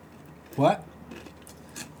Backstars. What?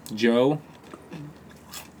 Joe.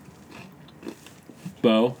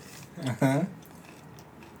 Bo. Uh-huh.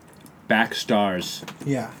 Backstars.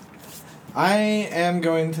 Yeah. I am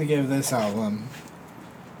going to give this album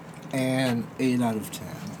an 8 out of 10.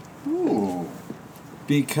 Ooh.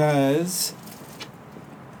 Because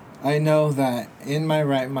I know that in my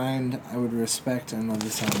right mind, I would respect and love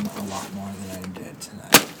this album a lot more than I did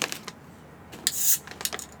tonight.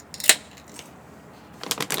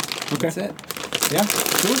 Okay. That's it. Yeah,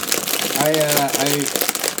 cool.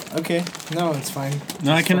 Okay, no, it's fine.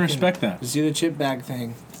 No, I Just can fucking- respect that. Just do the chip bag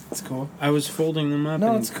thing. It's cool. I was folding them up. No,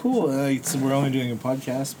 and it's cool. We're only doing a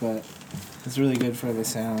podcast, but it's really good for the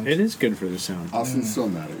sound. It is good for the sound. Austin's still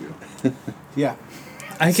mad at you. Yeah.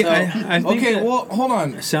 I can. So, I think okay, that well, hold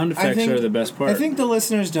on. sound I effects think- are the best part. I think the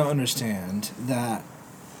listeners don't understand that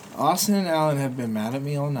Austin and Alan have been mad at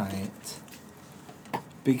me all night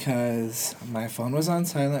because my phone was on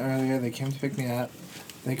silent earlier. They came to pick me up.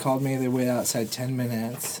 They called me. They waited outside 10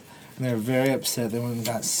 minutes. And they were very upset. They went and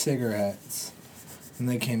got cigarettes. And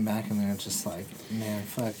they came back and they were just like, man,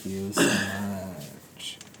 fuck you so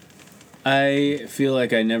much. I feel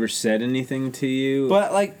like I never said anything to you.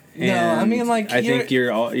 But, like, no, I mean, like, I think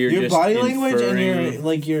you're your just body language and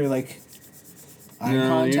inferring- your eye No,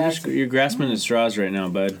 contact. you're grasping at straws right now,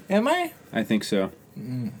 bud. Am I? I think so.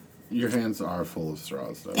 Your hands are full of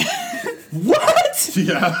straws, though. What?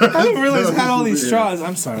 Yeah. I didn't realize I had all these Yeah. straws.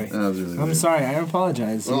 I'm sorry. That was really I'm weird. sorry. I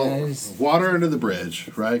apologize. Well, You guys. water under the bridge,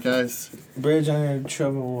 right, guys? Bridge under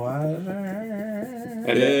troubled water.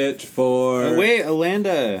 Pitch for. Oh, wait,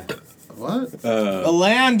 Alanda. What?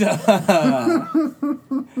 Alanda.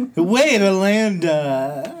 Wait,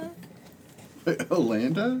 Alanda.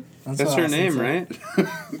 Alanda? That's what her Austin name, said. right?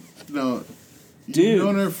 No. Dude, You've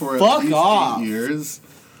known her for at fuck least off. 8 years.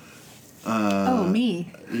 Oh,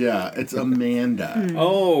 me. Yeah, it's Amanda.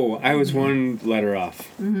 Oh, I was one letter off.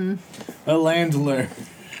 A landler.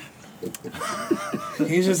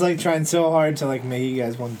 He's just like trying so hard to like make you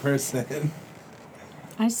guys one person.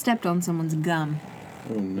 I stepped on someone's gum.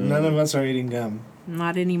 Oh, no. None of us are eating gum.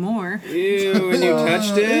 Not anymore. Ew, and you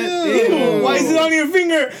touched it? Ew. Why is it on your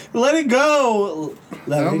finger? Let it go.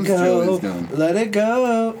 Let That it was go. Joey's gum. Let it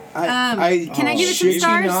go. Can I give it some shit you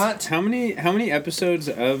stars? not. How many episodes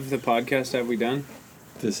of the podcast have we done?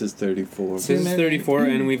 This is 34. This is 34,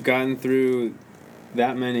 and we've gotten through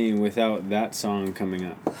that many without that song coming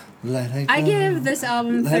up. Let it go. I give this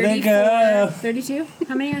album Let it 34. go. 32?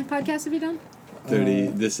 How many podcasts have you done? 30.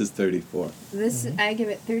 This is 34. This I give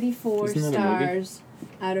it 34 Isn't that a movie? stars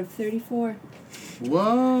out of 34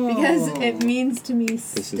 Whoa. because it means to me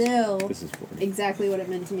still This is 40. exactly what it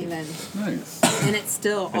meant to me then, Nice. and it's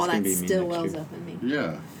still That's all gonna that be me still next wells year. up in me.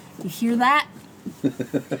 Yeah. You hear that?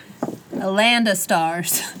 A land of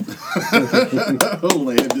stars.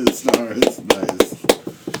 Land of Stars. Nice.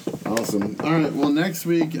 Awesome. All right. Well, next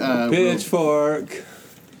week. Pitchfork.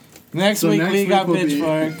 Next So week next we week got will be-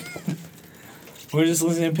 Pitchfork. We're just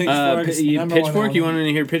listening to Pitchfork. Pitchfork, you wanted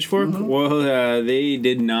to hear Pitchfork? Well, they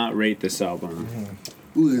did not rate this album.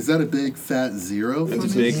 Ooh, is that a big fat zero? For It's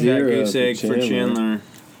a me? big fat Zero goose for egg for Chandler. Chandler.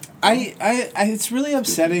 I it's really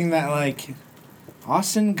upsetting that like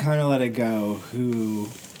Austin kind of let it go, who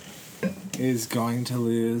is going to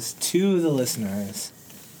lose to the listeners,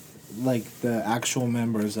 like the actual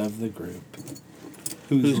members of the group.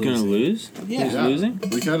 Who's going to losing. lose? Yeah. Who's losing?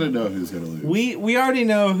 We gotta know who's gonna lose. We already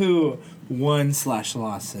know who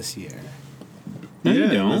won/lost this year. No, you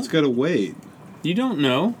Yeah, don't. let's gotta wait. You don't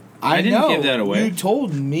know. I didn't know. give that away. You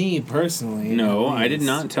told me personally. No, at I did least.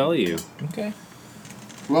 not tell you. Okay.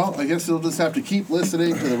 Well, I guess you'll just have to keep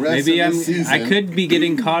listening for the rest Maybe of the season. I could be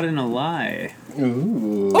getting caught in a lie.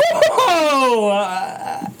 Ooh.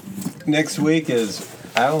 Oh, Next week is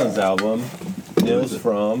Alan's album, Nils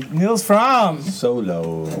From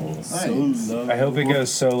Solo. Nice. I hope it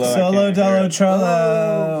goes solo. Solo Dolo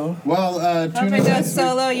Trollo. Well, tune If in it goes next week.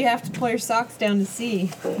 solo, you have to pull your socks down to see.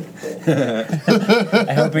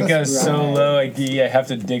 I hope it goes so low. I have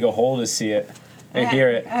to dig a hole to see it. I hear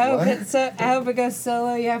it. I hope What? I hope it goes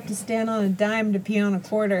solo. You have to stand on a dime to pee on a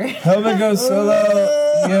quarter. Hope it goes solo.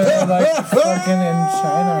 Yeah, like fucking in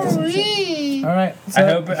China or some shit. All right.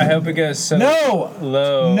 So, I hope it goes so No.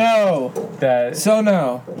 low No. that So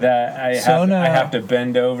no. that So no. I have to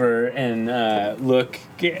bend over and look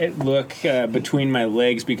between my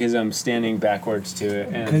legs because I'm standing backwards to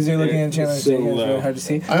it. Because you're looking at Chandler's it's so thing, it's really low. hard to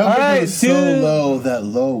see. I hope All it right, goes so to low that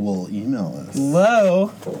Low will email us.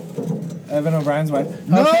 Low. Evan O'Brien's wife. Okay.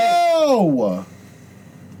 No!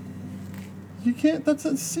 You can't. That's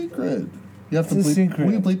a secret. You have to It's a bleep. secret.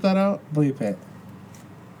 Will you bleep that out? Bleep it.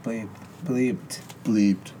 Bleep. Bleeped.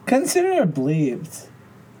 Bleeped. Consider it bleeped.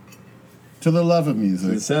 To the love of The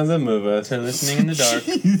music. sounds that move us. To listening in the dark.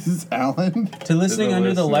 Jesus, Alan. To listening the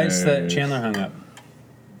under the lights that listeners. Chandler hung up.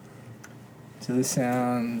 To the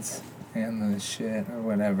sounds and the shit or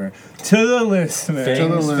whatever. To the listener. To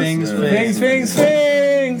the Fings, listeners. fings, Fings, fings.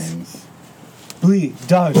 fings, fings. Bleed,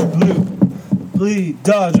 Dodger, blue. Bleed,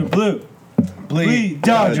 Dodger, blue. Bleed,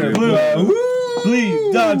 Dodger, blue.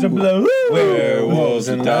 Bleed, Dodger, blue. Werewolves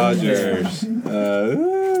and Dodgers.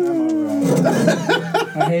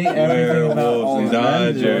 I hate everything about all Werewolves and of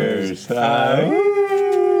that. Dodgers.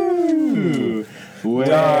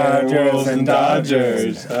 Dodgers and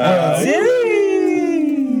Dodgers. World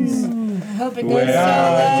Series. Hope it Well, goes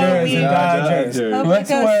Dodgers solo. and Dodgers. Hope Let's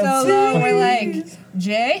it goes World solo. We're Series. like,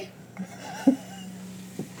 Jay?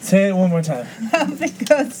 Say it one more time. Hope it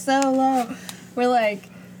goes solo. We're like,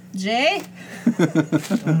 Jay?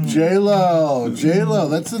 J-Lo. J-Lo.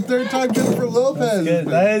 That's the third time Jennifer Lopez. Good.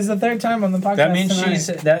 That is the third time on the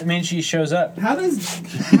podcast. That means she shows up. How does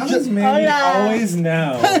Mandy Hola. always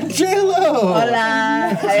know? J-Lo.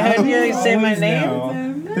 Hola. I heard you say my Always name.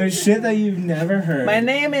 know. There's shit that you've never heard. My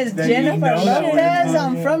name is That you Jennifer know that we're Lopez.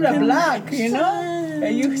 talking I'm from the block, you know?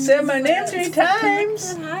 And you said my name 3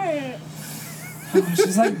 times.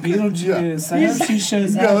 She's like Beetlejuice. I hope she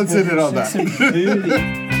shows up. Yeah, let's with end it on chicks that. and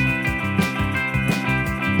booty.